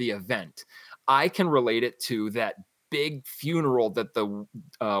for the event. I can relate it to that big funeral that the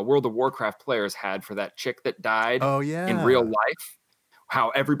World of Warcraft players had for that chick that died in real life. How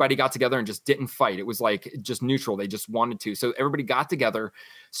everybody got together and just didn't fight. It was like just neutral. They just wanted to. So everybody got together,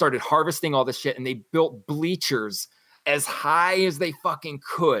 started harvesting all this shit, and they built bleachers as high as they fucking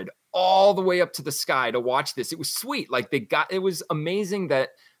could, all the way up to the sky to watch this. It was sweet. Like it was amazing that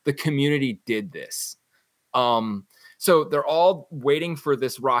the community did this. So they're all waiting for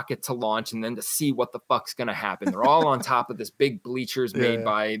this rocket to launch and then to see what the fuck's going to happen. They're all on top of this big bleachers made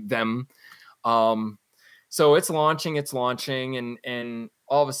by them. So it's launching and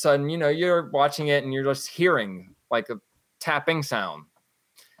all of a sudden, you know, you're watching it and you're just hearing like a tapping sound.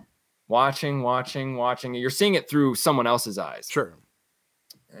 Watching. You're seeing it through someone else's eyes. Sure.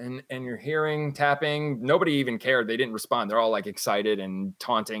 And you're hearing tapping. Nobody even cared. They didn't respond. They're all like excited and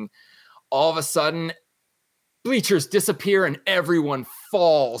taunting. All of a sudden, bleachers disappear and everyone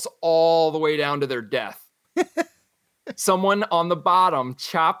falls all the way down to their death. Someone on the bottom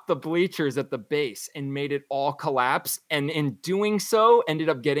chopped the bleachers at the base and made it all collapse. And in doing so, ended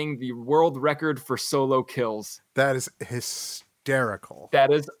up getting the world record for solo kills. That is hysterical.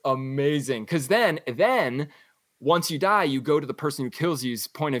 That is amazing. Because then once you die, you go to the person who kills you's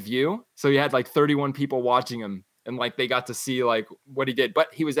point of view. So you had like 31 people watching him. And like they got to see like what he did,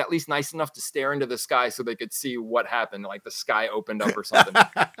 but he was at least nice enough to stare into the sky so they could see what happened. Like the sky opened up or something.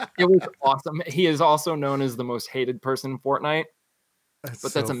 It was awesome. He is also known as the most hated person in Fortnite.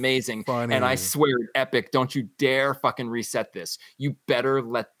 That's amazing. Funny. And I swear, Epic, don't you dare fucking reset this. You better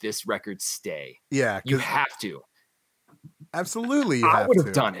let this record stay. Yeah, you have to. Absolutely, I would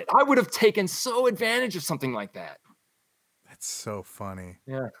have done it. I would have taken so advantage of something like that. That's so funny.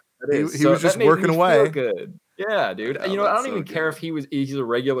 Yeah, he was just working away. Good. Yeah, dude. Yeah, you know, I don't so even care if he's a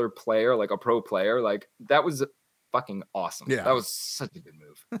regular player, like a pro player. Like that was fucking awesome. Yeah. That was such a good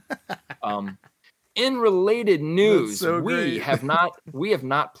move. In related news, we have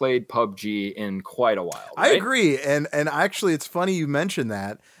not played PUBG in quite a while. Right? I agree. And actually it's funny you mentioned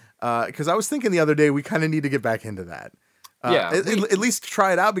that because I was thinking the other day we kind of need to get back into that. At least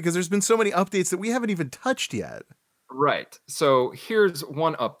try it out, because there's been so many updates that we haven't even touched yet. Right. So here's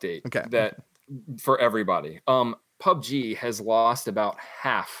one update that for everybody. PUBG has lost about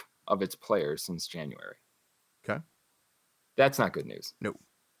half of its players since January. Okay. That's not good news. Nope.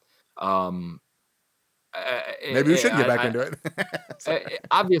 Maybe we should get back into it.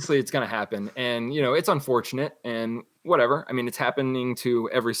 Obviously, it's going to happen, and it's unfortunate and whatever. I mean, it's happening to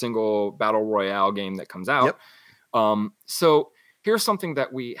every single battle royale game that comes out. Yep. So here's something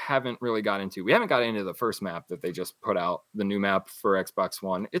that we haven't really got into. We haven't got into the first map that they just put out, the new map for Xbox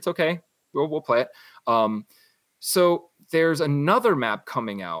One. It's okay. We'll play it. So there's another map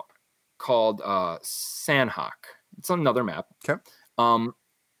coming out called Sanhok. It's another map. Okay.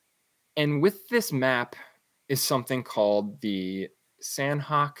 And with this map is something called the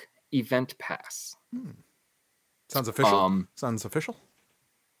Sanhok Event Pass. Sounds official. Sounds official.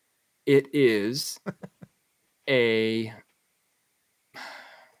 It is I'm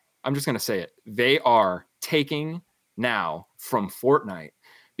just going to say it. They are taking now from Fortnite,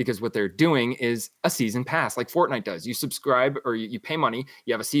 because what they're doing is a season pass like Fortnite does. You subscribe or you pay money.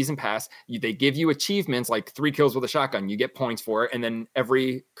 You have a season pass. They give you achievements like 3 kills with a shotgun. You get points for it. And then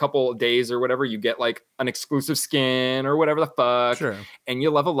every couple of days or whatever, you get like an exclusive skin or whatever the fuck. Sure. And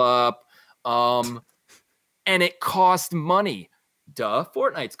you level up. And it costs money. Duh,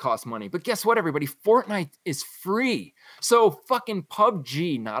 Fortnite's cost money. But guess what, everybody? Fortnite is free. So fucking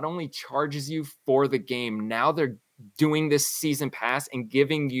PUBG not only charges you for the game, now they're doing this season pass and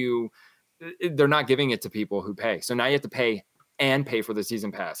giving you, they're not giving it to people who pay. So now you have to pay for the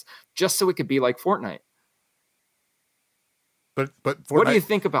season pass just so it could be like Fortnite. But Fortnite, what do you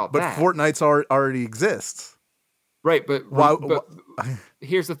think about that? But Fortnite's already exists. Right, but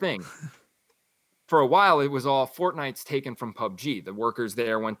here's the thing. For a while, it was all Fortnite's taken from PUBG. The workers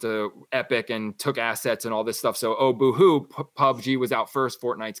there went to Epic and took assets and all this stuff. So, oh, boo-hoo, PUBG was out first,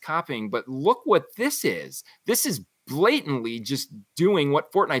 Fortnite's copying. But look what this is. This is blatantly just doing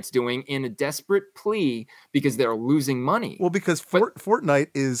what Fortnite's doing in a desperate plea because they're losing money. Well, because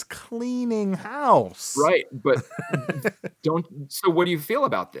Fortnite is cleaning house. Right, but so what do you feel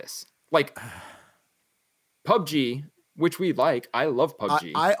about this? Like, PUBG... which we like. I love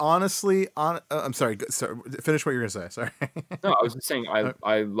PUBG. I honestly, I'm sorry. Finish what you're gonna say. Sorry. No, I was just saying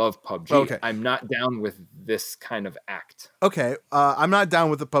I love PUBG. Okay. I'm not down with this kind of act. Okay. I'm not down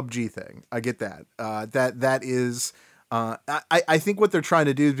with the PUBG thing. I get that. That is. I think what they're trying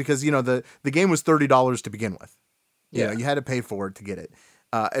to do is because the game was $30 to begin with. You had to pay for it to get it.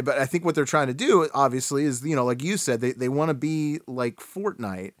 But I think what they're trying to do, obviously, is like you said, they want to be like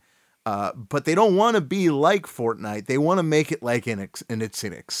Fortnite. But they don't want to be like Fortnite. They want to make it like it's an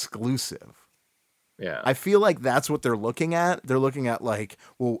exclusive. Yeah. I feel like that's what they're looking at. They're looking at like,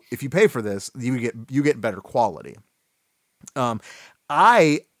 well, if you pay for this, you get better quality. I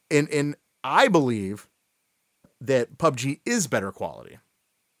believe that PUBG is better quality.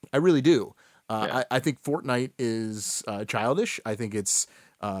 I really do. I think Fortnite is childish. I think it's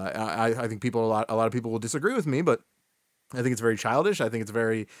I think a lot of people will disagree with me, but I think it's very childish. I think it's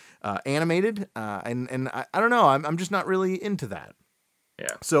very animated, and I don't know. I'm just not really into that.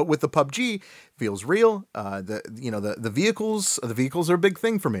 Yeah. So with the PUBG, feels real. The vehicles are a big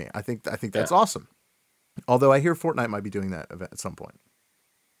thing for me. I think that's awesome. Although I hear Fortnite might be doing that at some point.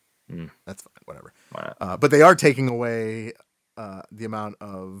 That's fine. Whatever. But they are taking away the amount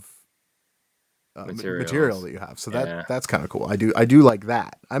of material that you have. So that's kind of cool. I do like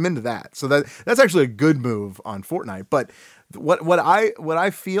that. I'm into that. So that's actually a good move on Fortnite. But what I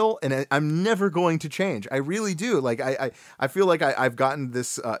feel, and I'm never going to change. I really do. Like I feel like I've gotten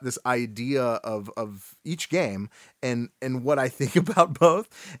this idea of each game and what I think about both.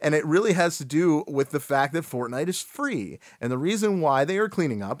 And it really has to do with the fact that Fortnite is free. And the reason why they are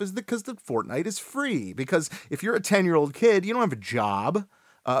cleaning up is because the Fortnite is free. Because if you're a 10-year-old kid, you don't have a job.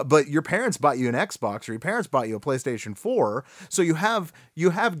 But your parents bought you an Xbox or your parents bought you a PlayStation 4. So you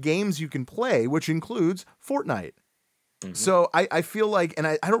have games you can play, which includes Fortnite. Mm-hmm. So I feel like,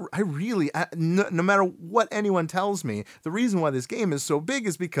 and no matter what anyone tells me, the reason why this game is so big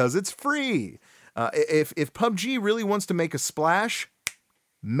is because it's free. If PUBG really wants to make a splash,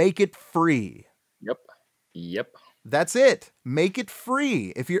 make it free. Yep. That's it. Make it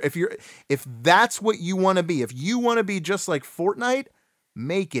free. If that's what you want to be, if you want to be just like Fortnite,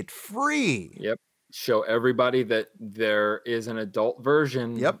 make it free. Yep. Show everybody that there is an adult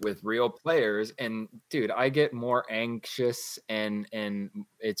version with real players. And dude, I get more anxious and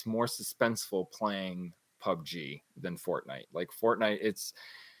it's more suspenseful playing PUBG than Fortnite. Like Fortnite, it's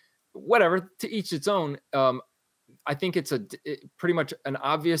whatever, to each its own. I think it's pretty much an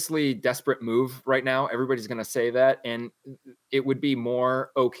obviously desperate move right now. Everybody's going to say that, and it would be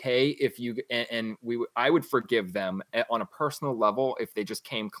more okay if you I would forgive them on a personal level if they just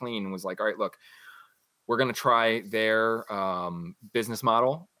came clean and was like, all right, look, we're going to try their business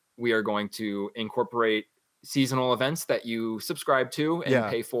model. We are going to incorporate seasonal events that you subscribe to and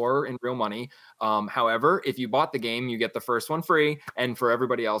pay for in real money. However, if you bought the game, you get the first one free, and for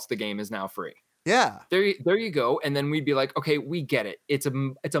everybody else, the game is now free. Yeah. There you go. And then we'd be like, okay, we get it. It's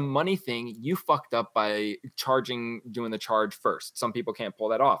a money thing. You fucked up by doing the charge first. Some people can't pull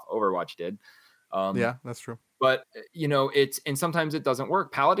that off. Overwatch did. Yeah, that's true. But and sometimes it doesn't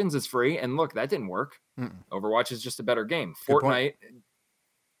work. Paladins is free, and look, that didn't work. Overwatch is just a better game. Fortnite,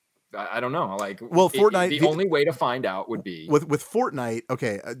 I don't know. Fortnite. The only way to find out would be with Fortnite.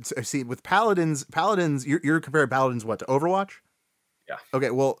 Okay, see, with Paladins, you're comparing Paladins to Overwatch? Yeah. Okay.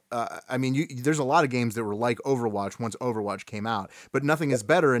 Well, I mean, there's a lot of games that were like Overwatch once Overwatch came out, but nothing is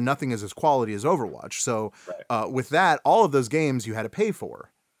better and nothing is as quality as Overwatch. So, with that, all of those games you had to pay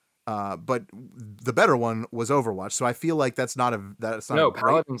for. But the better one was Overwatch. So I feel like that's not.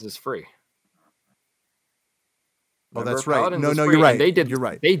 Paladins is free. Oh, that's right. Paladins No, you're right. You're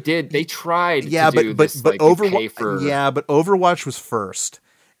right. They tried. Yeah, but Overwatch. Yeah, but Overwatch was first,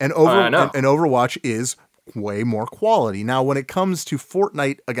 and Overwatch is way more quality. Now, when it comes to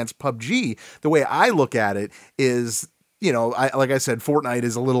Fortnite against PUBG, the way I look at it is, like I said, Fortnite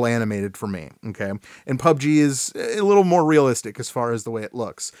is a little animated for me. Okay. And PUBG is a little more realistic as far as the way it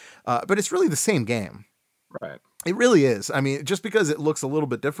looks. But it's really the same game. Right. It really is. I mean, just because it looks a little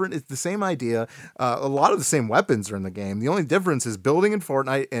bit different, it's the same idea. A lot of the same weapons are in the game. The only difference is building in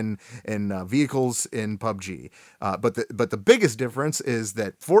Fortnite and vehicles in PUBG. But the biggest difference is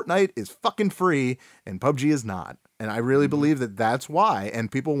that Fortnite is fucking free and PUBG is not. And I really believe that that's why.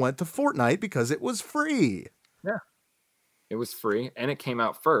 And people went to Fortnite because it was free. Yeah. It was free and it came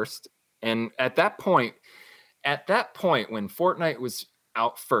out first. And at that point, when Fortnite was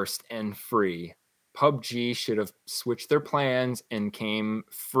out first and free, PUBG should have switched their plans and came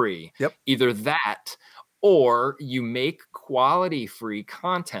free. Yep. Either that or you make quality free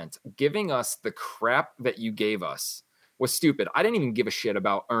content. Giving us the crap that you gave us was stupid. I didn't even give a shit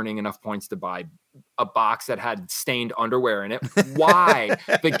about earning enough points to buy a box that had stained underwear in it. Why?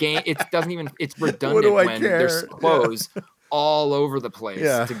 The game, it's redundant when there's clothes all over the place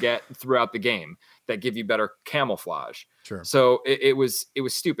to get throughout the game that give you better camouflage. Sure. So it was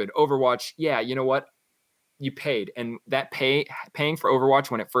stupid. Overwatch, yeah, you know what? You paid, and that paying for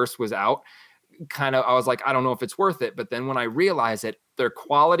Overwatch when it first was out, I was like, I don't know if it's worth it. But then when I realized that their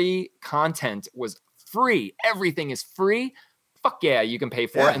quality content was free, everything is free. Fuck yeah, you can pay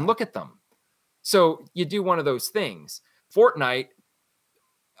for it and look at them. So you do one of those things. Fortnite,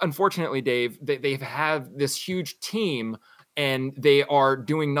 unfortunately, Dave, they have this huge team. And they are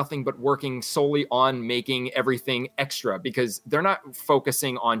doing nothing but working solely on making everything extra because they're not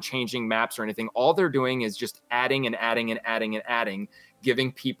focusing on changing maps or anything. All they're doing is just adding and adding and adding and adding,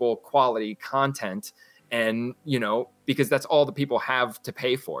 giving people quality content. And, because that's all the people have to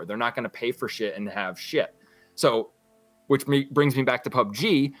pay for. They're not going to pay for shit and have shit. So, which brings me back to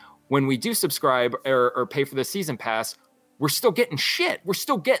PUBG. When we do subscribe or pay for the season pass, we're still getting shit. We're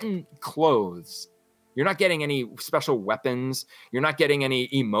still getting clothes. You're not getting any special weapons. You're not getting any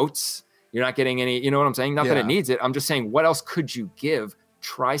emotes. You're not getting any, you know what I'm saying? Not that it needs it. I'm just saying, what else could you give?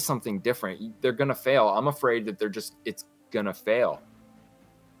 Try something different. They're going to fail. I'm afraid that it's going to fail.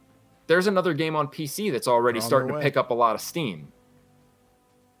 There's another game on PC that's already starting to pick up a lot of steam.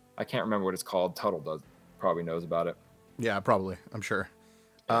 I can't remember what it's called. Tuttle probably knows about it. Yeah, probably. I'm sure.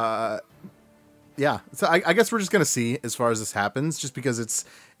 Yeah, so I guess we're just gonna see as far as this happens, just because it's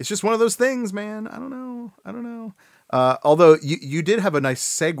just one of those things, man. I don't know. Although you did have a nice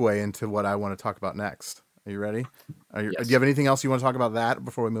segue into what I want to talk about next. Are you ready? Yes. Do you have anything else you want to talk about that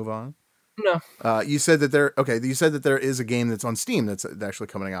before we move on? No. You said that there is a game that's on Steam that's actually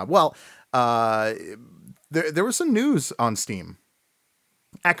coming out. Well, there was some news on Steam,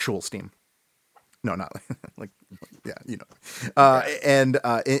 actual Steam. No, not like, yeah, and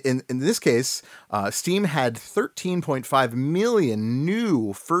in this case, Steam had 13.5 million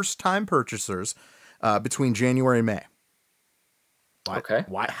new first-time purchasers between January and May. Okay.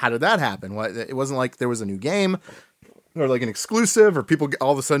 Why? How did that happen? It wasn't like there was a new game or like an exclusive or people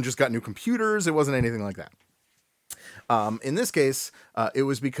all of a sudden just got new computers. It wasn't anything like that. In this case, it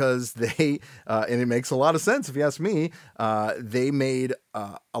was because they, and it makes a lot of sense if you ask me, they made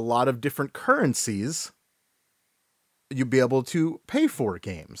a lot of different currencies you'd be able to pay for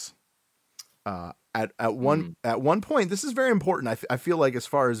games. at one point, this is very important. I feel like as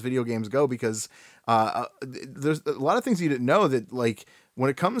far as video games go, because there's a lot of things you didn't know that, like, when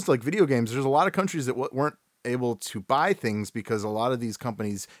it comes to like video games, there's a lot of countries that weren't able to buy things because a lot of these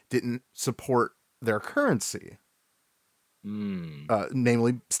companies didn't support their currency,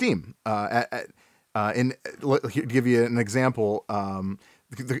 namely Steam. And to give you an example,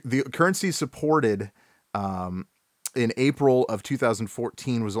 the currency supported in April of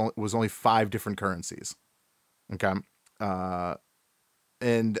 2014 was only 5 different currencies. Okay.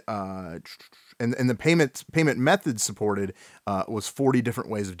 And the payment methods supported was 40 different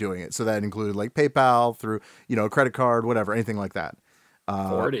ways of doing it. So that included like PayPal, through, a credit card, whatever, anything like that.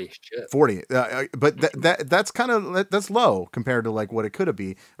 40 shit. 40. But that's kind of, that's low compared to like what it could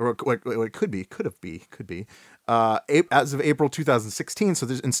be, or what it could be. As of April 2016, so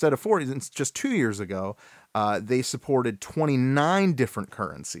there's, instead of 40, it's just 2 years ago, they supported 29 different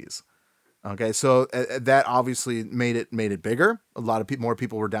currencies. Okay, so that obviously made it bigger. A lot of more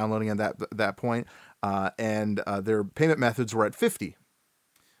people were downloading at that point, and their payment methods were at 50.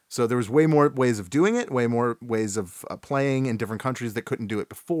 So there was way more ways of doing it, way more ways of playing in different countries that couldn't do it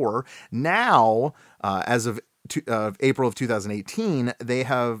before. Now, as of April of 2018, they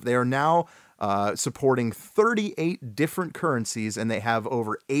are now supporting 38 different currencies, and they have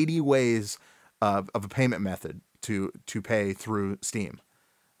over 80 ways of a payment method to pay through Steam.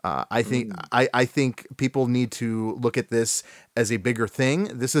 I think people need to look at this as a bigger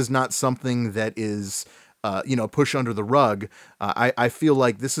thing. This is not something that is, push under the rug. I feel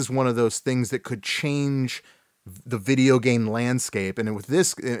like this is one of those things that could change the video game landscape, and with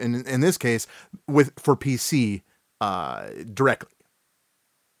this, in this case, for PC directly.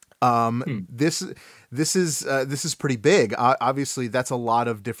 This is pretty big. Obviously, that's a lot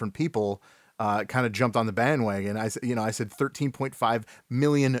of different people. Kind of jumped on the bandwagon. I said 13.5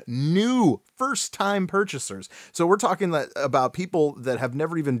 million new first-time purchasers. So we're talking about people that have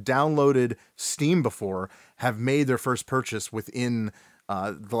never even downloaded Steam before have made their first purchase within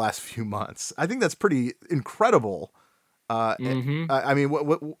the last few months. I think that's pretty incredible. I mean,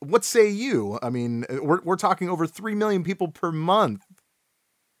 what say you? I mean, we're talking over 3 million people per month.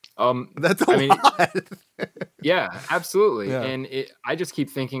 That's a lot. Yeah, absolutely. Yeah. And I just keep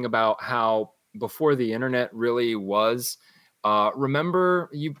thinking about how before the internet really was,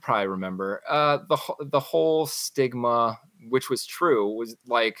 you probably remember, the whole stigma, which was true, was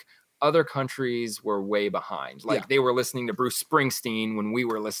like other countries were way behind. Like they were listening to Bruce Springsteen when we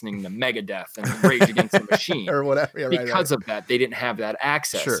were listening to Megadeth and Rage Against the Machine. Or whatever. Yeah, because of that, they didn't have that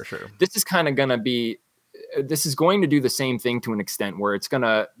access. Sure. This is kind of going to be, this is going to do the same thing to an extent, where it's going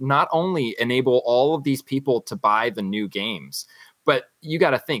to not only enable all of these people to buy the new games, but you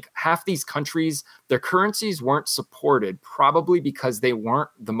got to think half these countries, their currencies weren't supported probably because they weren't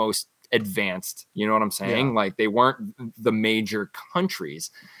the most advanced. You know what I'm saying? Yeah. Like they weren't the major countries.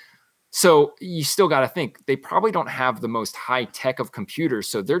 So you still got to think they probably don't have the most high tech of computers.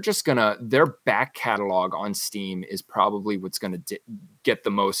 So they're just their back catalog on Steam is probably what's going to get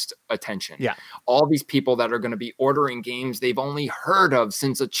the most attention. Yeah. All these people that are going to be ordering games they've only heard of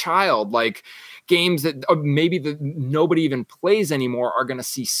since a child, like games that maybe nobody even plays anymore, are going to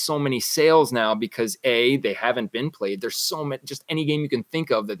see so many sales now because they haven't been played. There's so many, just any game you can think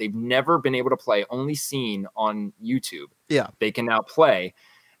of that they've never been able to play, only seen on YouTube. Yeah. They can now play.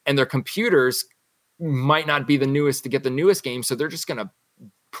 And their computers might not be the newest to get the newest game, so they're just going to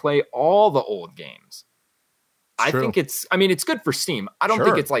play all the old games. I think it's good for Steam. I don't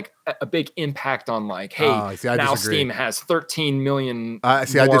think it's like a big impact on like, hey, now disagree. Steam has 13 million I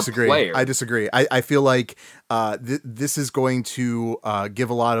disagree. players. I disagree. I feel like this is going to give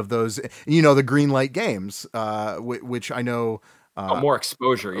a lot of those, the green light games, which I know more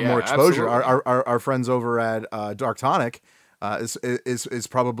exposure. Yeah, more exposure. Absolutely. Our friends over at Darktonic is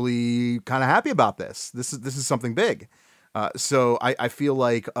probably kind of happy about this. This is something big. So I feel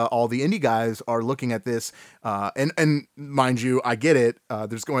like all the indie guys are looking at this, and mind you, I get it.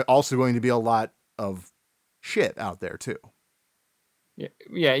 There's also going to be a lot of shit out there too.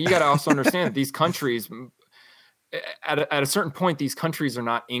 Yeah. You got to also understand that these countries, at a certain point, these countries are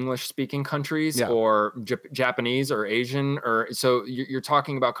not English speaking countries or Japanese or Asian, or so you're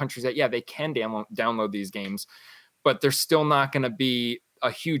talking about countries that they can download these games. But there's still not going to be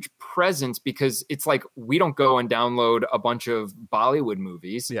a huge presence because it's like we don't go and download a bunch of Bollywood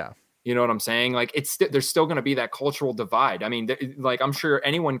movies. Yeah. You know what I'm saying? Like there's still going to be that cultural divide. I mean, like I'm sure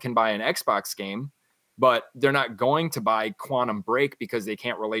anyone can buy an Xbox game, but they're not going to buy Quantum Break because they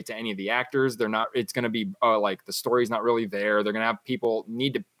can't relate to any of the actors. It's going to be like the story's not really there. They're going to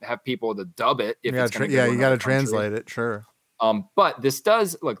need to have people to dub it. If it's you got to translate it. Sure. But this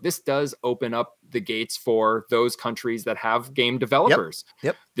does open up the gates for those countries that have game developers.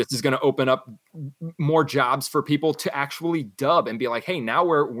 Yep. This is going to open up more jobs for people to actually dub and be like, hey, now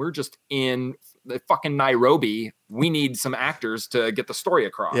we're just in the fucking Nairobi. We need some actors to get the story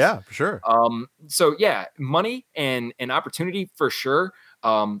across. Yeah, for sure. So yeah, money and opportunity for sure.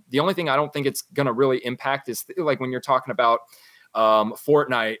 The only thing I don't think it's going to really impact is like when you're talking about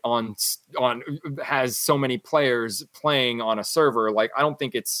Fortnite on has so many players playing on a server. Like, I don't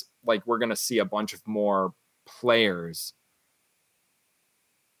think it's like we're going to see a bunch of more players.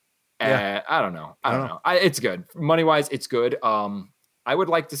 Yeah. I don't know. It's good. Money wise, it's good. I would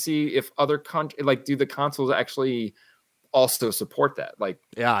like to see if other countries, like, do the consoles actually also support that? Like,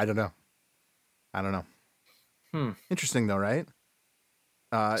 yeah, I don't know. Interesting though, right?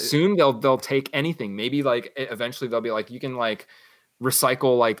 Soon they'll take anything. Maybe like eventually they'll be like, you can like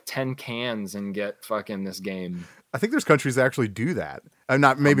recycle like 10 cans and get fucking this game. I think there's countries that actually do that.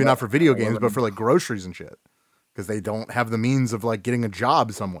 Not for video games, but for like groceries and shit, because they don't have the means of like getting a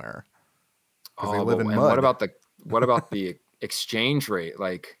job somewhere. Because they live in mud. What about the exchange rate?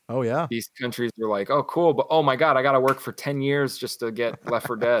 Like, oh yeah, these countries are like, oh cool, but oh my god, I got to work for 10 years just to get Left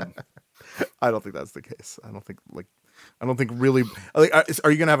 4 Dead. I don't think that's the case. I don't think really. Like,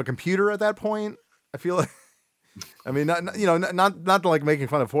 are you gonna have a computer at that point? I feel like, I mean, not like making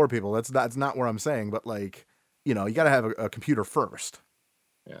fun of poor people. That's not what I'm saying. But like, you got to have a computer first.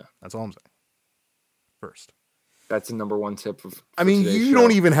 Yeah, that's all I'm saying. First. That's the number one tip. I mean, you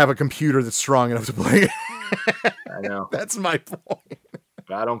don't even have a computer that's strong enough to play. I know. That's my point.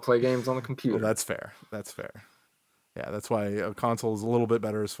 But I don't play games on the computer. Well, that's fair. Yeah, that's why a console is a little bit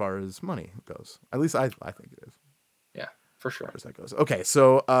better as far as money goes. At least I think it is. Yeah, for sure. As far as that goes. Okay,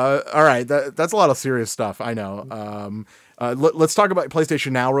 so all right, that's a lot of serious stuff. I know. Let's talk about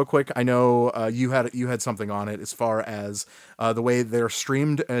PlayStation Now real quick. I know you had something on it as far as the way they're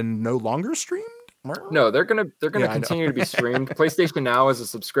streamed and no longer streamed. No, they're gonna continue to be streamed. PlayStation Now is a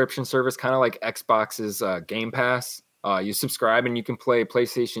subscription service, kind of like Xbox's Game Pass. You subscribe and you can play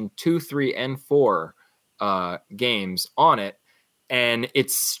PlayStation 2, 3, and 4 games on it, and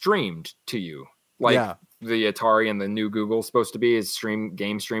it's streamed to you. Like the Atari and the new Google supposed to be is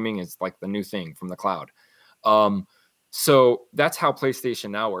game streaming is like the new thing from the cloud. So that's how PlayStation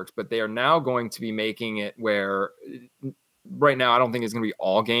Now works, but they are now going to be making it where right now I don't think it's going to be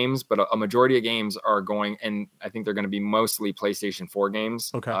all games, but a majority of games are going, and I think they're going to be mostly PlayStation 4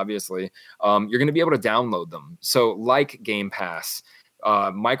 games. Okay. Obviously, you're going to be able to download them. So like Game Pass,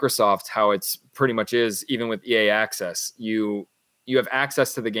 Microsoft, how it's pretty much is, even with EA Access, you have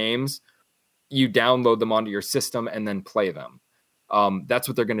access to the games, you download them onto your system and then play them. That's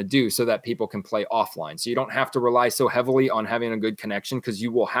what they're going to do so that people can play offline. So you don't have to rely so heavily on having a good connection, because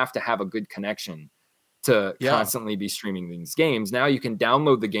you will have to have a good connection to constantly be streaming these games. Now you can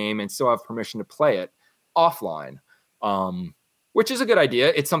download the game and still have permission to play it offline, which is a good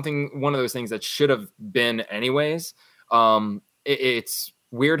idea. It's one of those things that should have been anyways. It's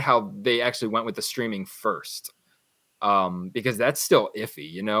weird how they actually went with the streaming first, because that's still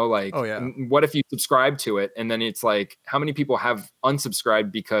iffy, like, oh, yeah. What if you subscribe to it and then it's like, how many people have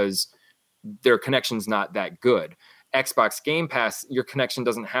unsubscribed because their connection's not that good? Xbox Game Pass, your connection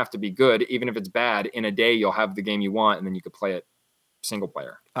doesn't have to be good. Even if it's bad, in a day you'll have the game you want and then you could play it single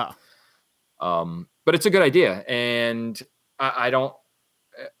player. But it's a good idea, and I don't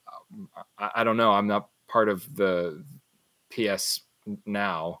know. I'm not part of the PS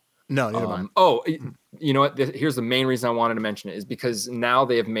Now. No, neither am I. Oh, you know what? Here's the main reason I wanted to mention it, is because now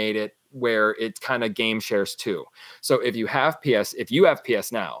they have made it where it kind of game shares too. So if you have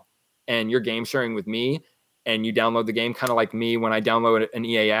PS Now and you're game sharing with me, and you download the game, kind of like me, when I download an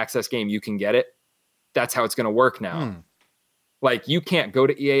EA Access game, you can get it. That's how it's going to work now. Like, you can't go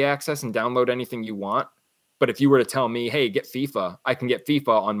to EA Access and download anything you want. But if you were to tell me, hey, get FIFA, I can get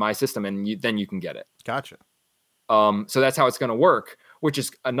FIFA on my system, and then you can get it. Gotcha. So that's how it's going to work, which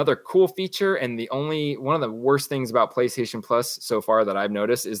is another cool feature. And one of the worst things about PlayStation Plus so far that I've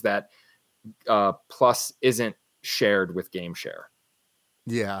noticed is that Plus isn't shared with Game Share.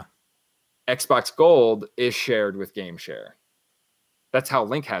 Yeah. Xbox Gold is shared with Game Share. That's how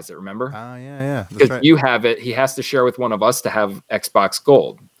Link has it, remember? Yeah. Because right. You have it, he has to share with one of us to have Xbox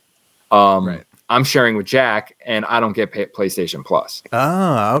Gold. Right. I'm sharing with Jack, and I don't get PlayStation Plus.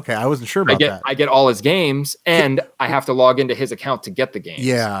 Oh, okay. I wasn't sure about that. I get all his games, and I have to log into his account to get the games.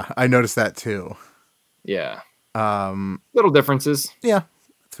 Yeah, I noticed that too. Yeah. Little differences. Yeah,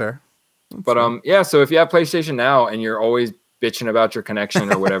 that's fair. Yeah. So if you have PlayStation Now and you're always bitching about your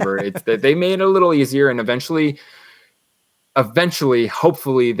connection or whatever, they made it a little easier, and eventually,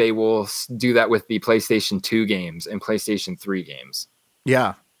 hopefully, they will do that with the PlayStation 2 games and PlayStation 3 games.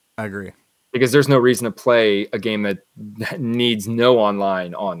 Yeah, I agree. because there's no reason to play a game that needs no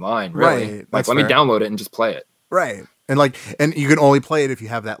online, really. Right. Like, let me download it and just play it. Right. And you can only play it if you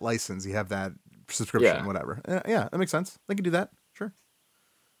have that license, you have that subscription, Yeah. whatever. Yeah, that makes sense. They can do that. Sure.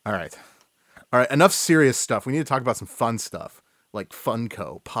 All right. Enough serious stuff. We need to talk about some fun stuff, like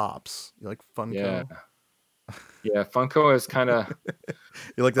Funko Pops. You like Funko? Yeah. Yeah, Funko is kind of.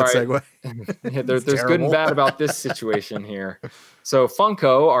 You like that segue? Yeah, there's good and bad about this situation here. So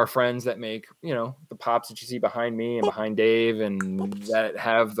Funko are friends that make, the Pops that you see behind me and behind Dave, and that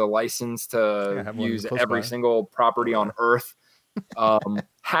have the license to use every single property on Earth. Are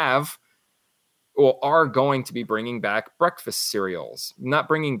going to be bringing back breakfast cereals. Not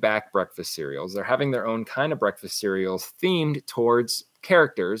bringing back breakfast cereals. They're having their own kind of breakfast cereals themed towards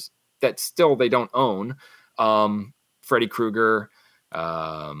characters that still they don't own. Freddy Krueger,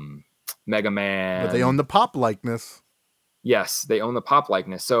 Mega Man. But they own the Pop likeness. Yes, they own the Pop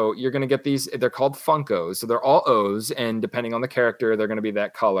likeness. So you're going to get these. They're called Funkos. So they're all O's, and depending on the character, they're going to be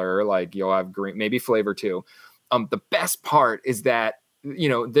that color. Like you'll have green, maybe flavor too. The best part is that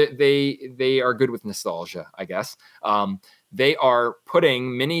they are good with nostalgia, I guess. They are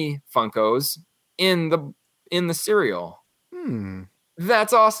putting mini Funkos in the cereal.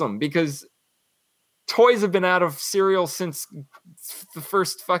 That's awesome because toys have been out of cereal since the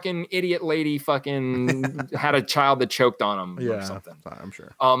first fucking idiot lady fucking had a child that choked on them or something. I'm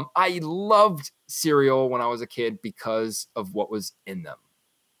sure. I loved cereal when I was a kid because of what was in them.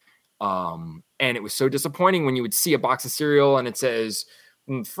 And it was so disappointing when you would see a box of cereal and it says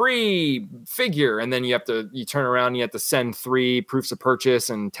free figure, and then you turn around and you have to send 3 proofs of purchase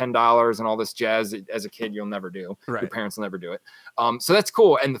and $10 and all this jazz. As a kid, you'll never do. Right. Your parents will never do it. So that's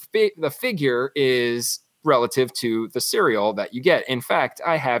cool. And the figure is relative to the cereal that you get. In fact,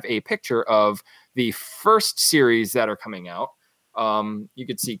 I have a picture of the first series that are coming out. You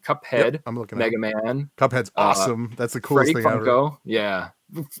could see Cuphead, I'm looking Mega Man. Cuphead's awesome. That's the coolest Freddy thing Funko. ever. Yeah.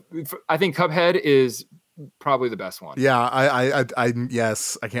 I think Cuphead is probably the best one. Yeah, I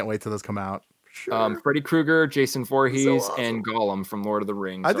yes, I can't wait till those come out. Sure. Freddy Krueger, Jason Voorhees, and Gollum from Lord of the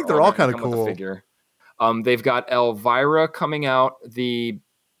Rings. I think they're all kind of come with cool. a figure. They've got Elvira coming out.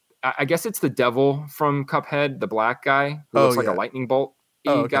 I guess it's the devil from Cuphead, the black guy who looks like a lightning bolt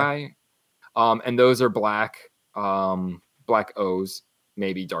guy. And those are black O's,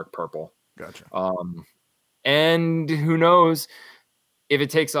 maybe dark purple. Gotcha. And who knows if it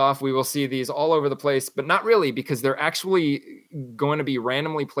takes off, we will see these all over the place, but not really, because they're actually going to be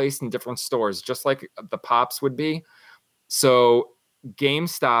randomly placed in different stores, just like the Pops would be. So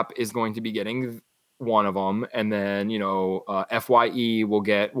GameStop is going to be getting one of them, and then FYE will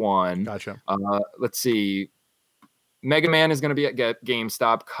get one. Gotcha. Let's see. Mega Man is going to be at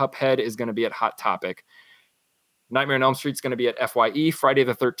GameStop. Cuphead is going to be at Hot Topic. Nightmare on Elm Street is going to be at FYE. Friday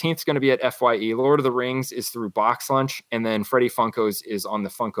the 13th is going to be at FYE. Lord of the Rings is through Box Lunch, and then Freddy Funko's is on the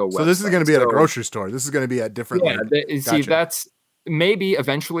Funko website. So this is going to be at a grocery store. This is going to be at different. Yeah, see, that's maybe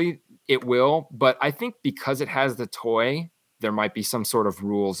eventually it will, but I think because it has the toy, there might be some sort of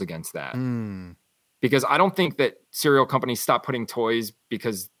rules against that. Because I don't think that cereal companies stopped putting toys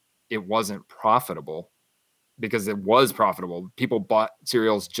because it wasn't profitable. Because it was profitable. People bought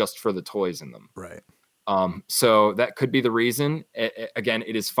cereals just for the toys in them. Right. So that could be the reason. Again,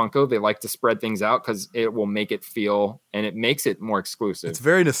 it is Funko. They like to spread things out because it will make it feel, and it makes it more exclusive. It's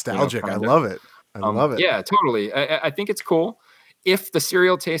very nostalgic. I love it. I love it. Yeah, totally. I think it's cool. If the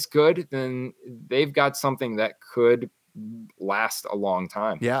cereal tastes good, then they've got something that could last a long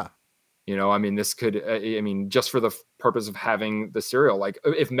time. Yeah. This could, just for the purpose of having the cereal, like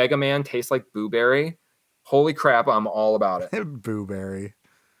if Mega Man tastes like Boo Berry, holy crap, I'm all about it. Boo Berry.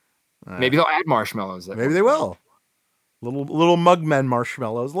 Maybe they'll add marshmallows. Maybe they will. Little Mugmen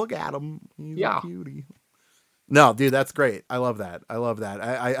marshmallows. Look at him. He's a cutie. No, dude, that's great. I love that.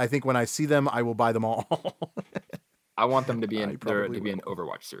 I think when I see them, I will buy them all. I want them to be an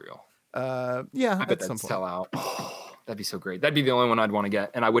Overwatch cereal. Yeah, I bet that'd sell out. Oh, that'd be so great. That'd be the only one I'd want to get,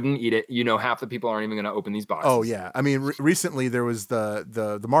 and I wouldn't eat it. Half the people aren't even going to open these boxes. Oh yeah, I mean, recently there was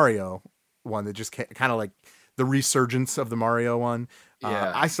the Mario one that just kind of like the resurgence of the Mario one.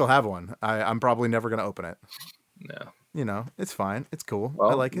 Yeah, I still have one. I'm probably never going to open it. No, it's fine. It's cool. Well,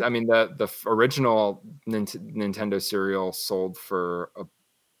 I like it. I mean, the original Nintendo cereal sold for a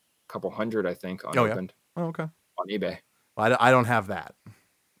couple hundred, I think, unopened. Oh, okay. On eBay. Well, I don't have that.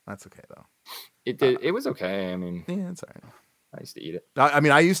 That's okay though. It was okay. I mean, yeah, it's all right. I used to eat it.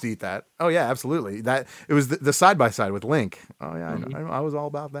 I used to eat that. Oh yeah, absolutely. That it was the side by side with Link. Oh yeah, I know. I was all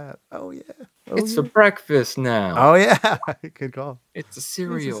about that. Oh yeah. It's for breakfast now. Oh yeah. Good call. It's a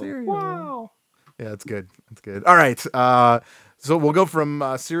cereal. It's a cereal. Wow. Yeah, that's good. That's good. All right. So we'll go from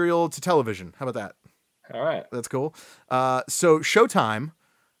serial to television. How about that? All right. That's cool. So Showtime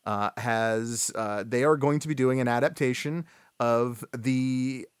has they are going to be doing an adaptation of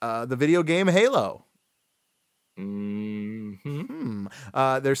the video game Halo. They're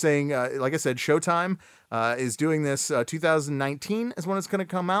saying, like I said, Showtime is doing this. 2019 is when it's going to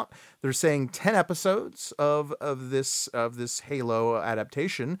come out. They're saying 10 episodes of this Halo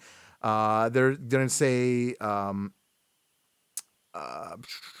adaptation. They're going to say,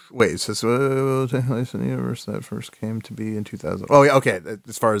 wait, it says take place in the universe that first came to be in 2000. Oh yeah, okay.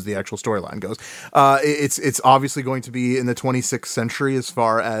 As far as the actual storyline goes, it's obviously going to be in the 26th century as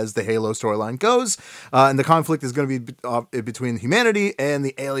far as the Halo storyline goes, and the conflict is going to be between humanity and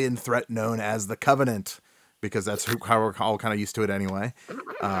the alien threat known as the Covenant, because that's how we're all kind of used to it anyway.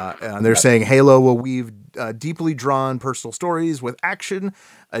 And they're saying Halo will weave deeply drawn personal stories with action,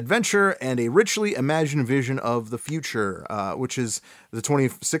 adventure, and a richly imagined vision of the future, which is the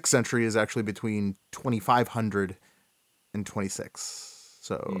 26th century is actually between 2500 and 26.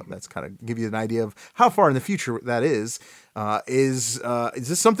 So that's kind of give you an idea of how far in the future that is. Is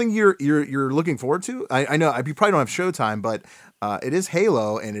this something you're looking forward to? I know you probably don't have Showtime, but it is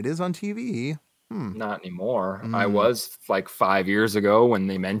Halo and it is on TV. Not anymore. I was like 5 years ago when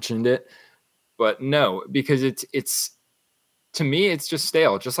they mentioned it, but no, because it's to me, it's just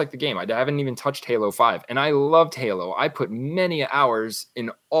stale, just like the game. I haven't even touched Halo 5, and I loved Halo. I put many hours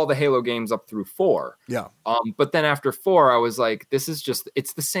in all the Halo games up through 4. Yeah. But then after 4, I was like, this is just,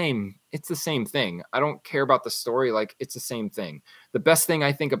 it's the same thing. I don't care about the story. Like, it's the same thing. The best thing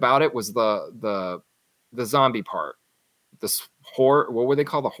I think about it was the zombie part. The horde, what would they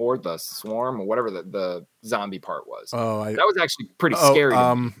call the horde? The swarm, or whatever the zombie part was. Oh, that was actually pretty scary.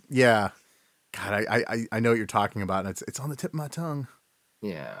 Yeah. God, I know what you're talking about, and it's on the tip of my tongue.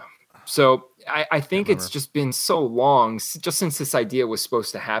 Yeah. So I think it's just been so long, just since this idea was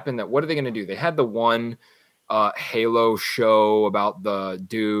supposed to happen, that what are they going to do? They had the one Halo show about the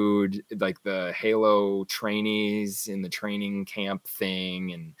dude, like the Halo trainees in the training camp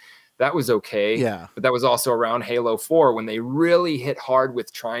thing, and that was okay. Yeah. But that was also around Halo 4 when they really hit hard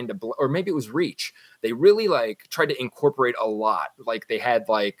with trying to, or maybe it was Reach. They really like tried to incorporate a lot. Like they had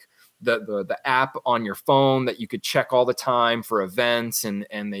like the app on your phone that you could check all the time for events, and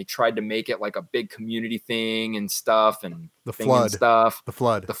they tried to make it like a big community thing and stuff, and the flood stuff. The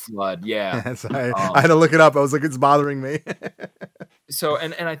flood. Yeah. Yes, I had to look it up. I was like, it's bothering me. So,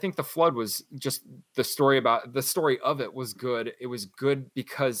 and I think the flood was just the story of it was good. It was good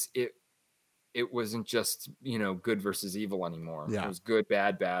because it wasn't just, good versus evil anymore. Yeah. It was good,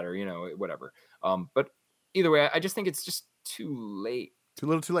 bad, or, whatever. But either way, I just think it's just too late. Too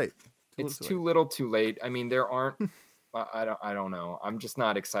little, too late. It's too little, too late. I mean, there aren't. I don't know. I'm just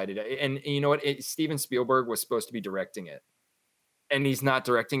not excited. And you know what? Steven Spielberg was supposed to be directing it, and he's not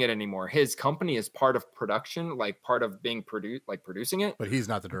directing it anymore. His company is part of production, like part of being producing it. But he's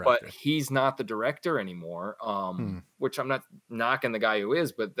not the director. But he's not the director anymore. Which I'm not knocking the guy who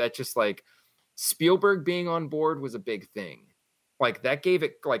is, but that just like Spielberg being on board was a big thing. Like that gave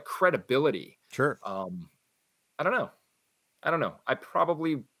it like credibility. Sure. I don't know. I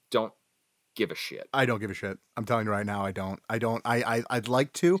probably don't give a shit. I don't give a shit. I'm telling you right now, I don't. I'd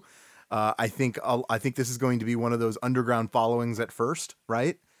like to. I think this is going to be one of those underground followings at first,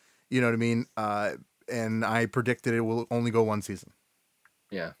 right? You know what I mean? And I predicted it will only go one season.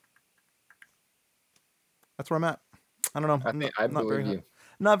 Yeah. That's where I'm at. I don't know. I believe you.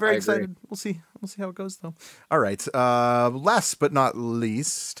 Not very excited. We'll see how it goes though. All right. Last but not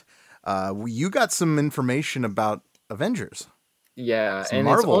least, you got some information about Avengers. Yeah, and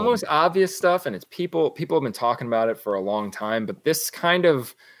Marvel. It's almost obvious stuff, and it's people have been talking about it for a long time, but this kind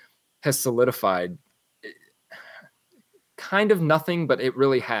of has solidified kind of nothing, but it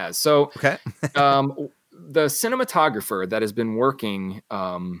really has. So okay. The cinematographer that has been working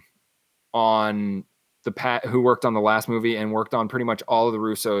on who worked on the last movie and worked on pretty much all of the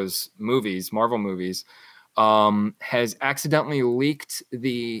Russo's movies, Marvel movies, has accidentally leaked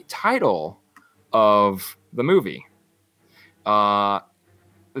the title of the movie.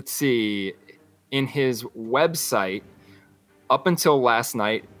 Let's see, in his website, up until last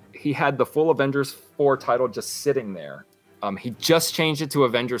night, he had the full Avengers 4 title just sitting there. He just changed it to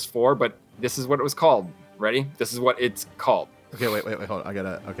Avengers 4, but this is what it was called. Ready? This is what it's called. Okay, wait, hold on.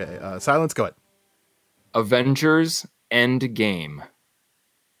 Okay, silence, go ahead. Avengers Endgame.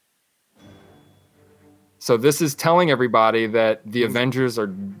 So this is telling everybody that the Avengers are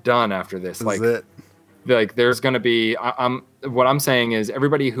done after this. This is it. Like there's going to be, what I'm saying is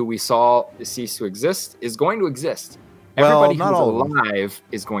everybody who we saw cease to exist is going to exist. Well, everybody not who's all alive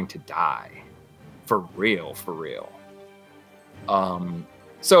is going to die. For real.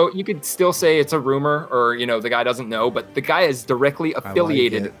 So you could still say it's a rumor, or the guy doesn't know, but the guy is directly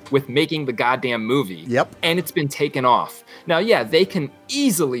affiliated with making the goddamn movie. Yep. And it's been taken off. Now, yeah, they can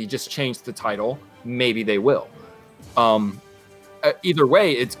easily just change the title. Maybe they will. Either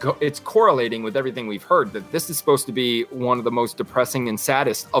way, it's correlating with everything we've heard, that this is supposed to be one of the most depressing and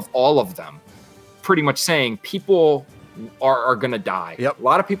saddest of all of them. Pretty much saying people are going to die. Yep. A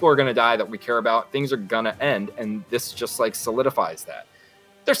lot of people are going to die that we care about. Things are going to end. And this just like solidifies that.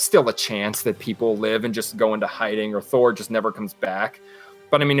 There's still a chance that people live and just go into hiding, or Thor just never comes back.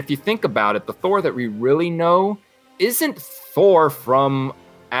 But I mean, if you think about it, the Thor that we really know isn't Thor from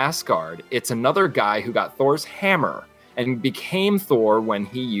Asgard. It's another guy who got Thor's hammer and became Thor when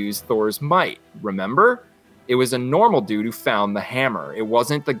he used Thor's might. Remember? It was a normal dude who found the hammer. It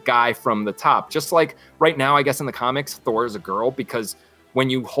wasn't the guy from the top. Just like right now, I guess in the comics, Thor is a girl, because when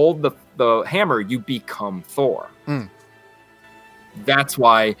you hold the hammer, you become Thor. That's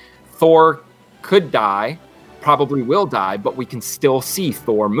why Thor could die, probably will die, but we can still see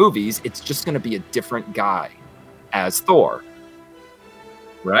Thor movies. It's just going to be a different guy as Thor.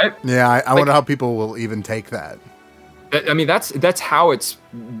 Right? Yeah, I wonder how people will even take that. I mean, that's how it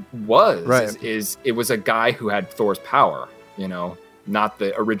was. Right. Is it was a guy who had Thor's power, not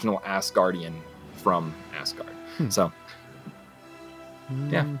the original Asgardian from Asgard. So,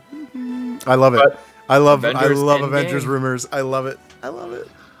 yeah. I love it. But I love Avengers Avengers Endgame. rumors. I love it.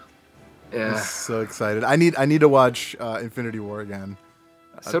 Yeah. I'm so excited. I need to watch Infinity War again.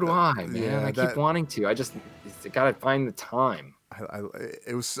 So do I, man. yeah, I keep wanting to. I just gotta find the time.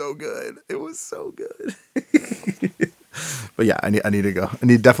 It was so good. It was so good. But yeah, I need to go.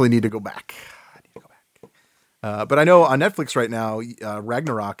 Definitely need to go back. But I know on Netflix right now,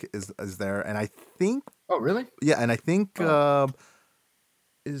 Ragnarok is there, and I think. Oh, really? Yeah, and I think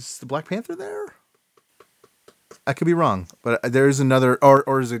is the Black Panther there? I could be wrong, but there's another,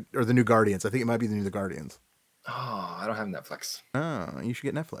 or the new Guardians. I think it might be the new Guardians. Oh, I don't have Netflix. Oh, you should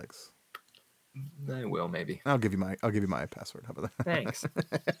get Netflix. I will, maybe. I'll give you my password. How about that? Thanks.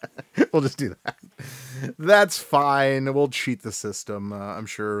 We'll just do that. That's fine. We'll cheat the system. I'm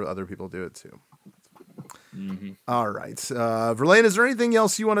sure other people do it too. Mm-hmm. All right. Verlaine, is there anything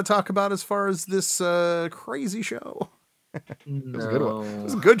else you want to talk about as far as this crazy show? It was a good one. It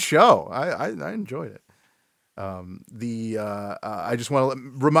was a good show. I enjoyed it. I just want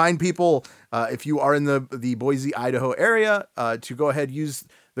to remind people, if you are in the Boise, Idaho area, to go ahead, use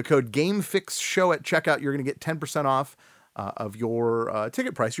the code GameFixShow at checkout. You're going to get 10% off of your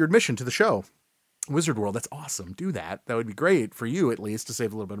ticket price, your admission to the show. Wizard World, that's awesome. Do that. That would be great for you, at least, to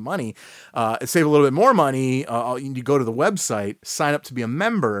save a little bit of money. Save a little bit more money. You go to the website, sign up to be a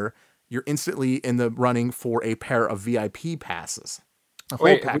member. You're instantly in the running for a pair of VIP passes.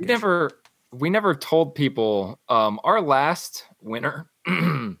 Wait, we never told people, our last winner,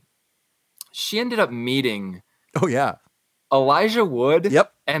 she ended up meeting Oh yeah, Elijah Wood.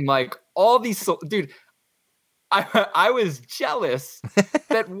 Yep. And like all these, dude, I was jealous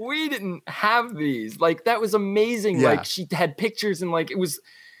that we didn't have these. Like that was amazing. Yeah. Like she had pictures and like it was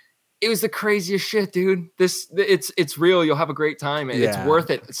the craziest shit, dude. It's real. You'll have a great time. It's Yeah. worth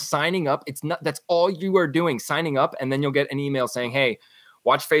it. Signing up. That's all you are doing. Signing up, and then you'll get an email saying, "Hey,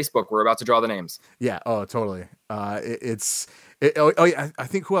 watch Facebook. We're about to draw the names." Yeah. Oh, totally. I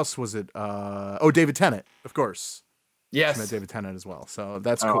think who else was it? David Tennant, of course. Yes. Met David Tennant as well. So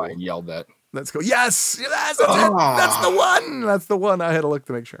that's Oh, cool. I yelled that. That's cool. Yes, that's it. That's the one. That's the one. I had to look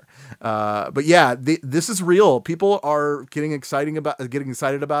to make sure. But yeah, this is real. People are getting excited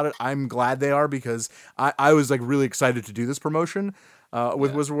about it. I'm glad they are, because I was like really excited to do this promotion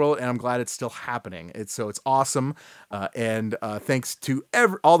with Wizard World, and I'm glad it's still happening. It's awesome. And thanks to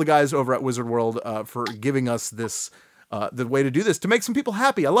all the guys over at Wizard World for giving us this. The way to do this, to make some people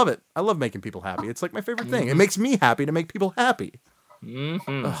happy. I love it. I love making people happy. It's like my favorite thing. It makes me happy to make people happy.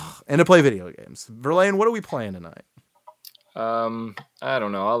 Mm-hmm. And to play video games. Verlaine, what are we playing tonight? I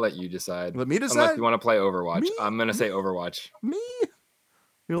don't know. I'll let you decide. Let me decide? Unless you want to play Overwatch. Me? I'm gonna say Overwatch. Me?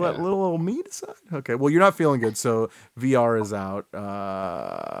 You'll let little old me decide? Okay, well, you're not feeling good, so VR is out.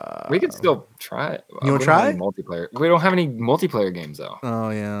 We could still try it. You want to try? Multiplayer. We don't have any multiplayer games though. Oh,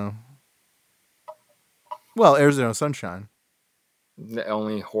 yeah. Well, Arizona Sunshine.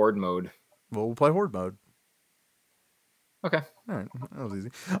 Only Horde mode. Well, we'll play Horde mode. Okay. All right, that was easy.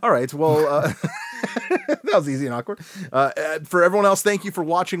 All right, well, that was easy and awkward. For everyone else, thank you for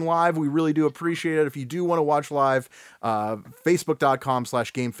watching live. We really do appreciate it. If you do want to watch live,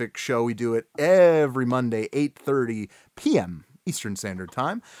 Facebook.com/GameFixShow. We do it every Monday, 8:30 p.m. Eastern Standard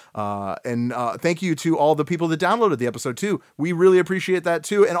Time. And thank you to all the people that downloaded the episode, too. We really appreciate that,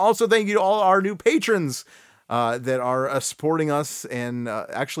 too. And also thank you to all our new patrons that are supporting us and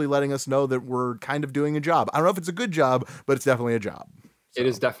actually letting us know that we're kind of doing a job. I don't know if it's a good job, but it's definitely a job. So, it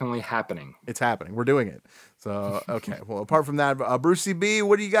is definitely happening. It's happening. We're doing it. So, okay. Well, apart from that, Brucey B,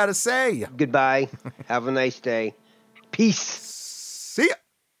 what do you got to say? Goodbye. Have a nice day. Peace. See ya.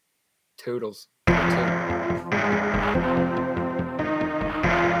 Toodles.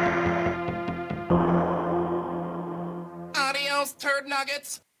 Adios, turd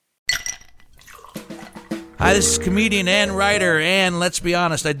nuggets. Hi, this is comedian and writer, and let's be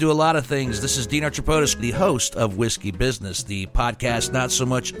honest, I do a lot of things. This is Dino Tripodis, the host of Whiskey Business, the podcast not so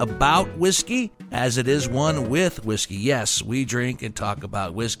much about whiskey as it is one with whiskey. Yes, we drink and talk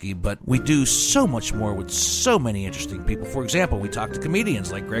about whiskey, but we do so much more with so many interesting people. For example, we talk to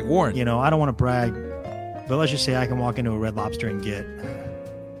comedians like Greg Warren. You know, I don't want to brag, but let's just say I can walk into a Red Lobster and get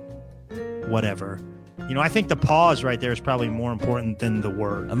whatever. You know, I think the pause right there is probably more important than the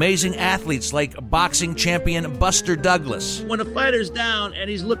word. Amazing athletes like boxing champion Buster Douglas. When a fighter's down and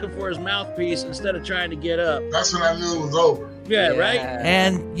he's looking for his mouthpiece instead of trying to get up. That's when I knew it was over. Yeah, right?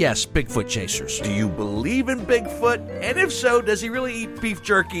 And yes, Bigfoot chasers. Do you believe in Bigfoot? And if so, does he really eat beef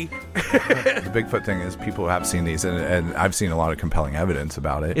jerky? The Bigfoot thing is people have seen these, and I've seen a lot of compelling evidence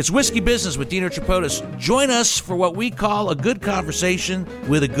about it. It's Whiskey Business with Dino Tripodis. Join us for what we call a good conversation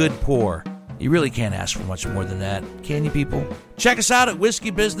with a good pour. You really can't ask for much more than that, can you, people? Check us out at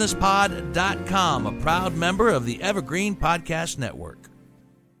whiskeybusinesspod.com, a proud member of the Evergreen Podcast Network.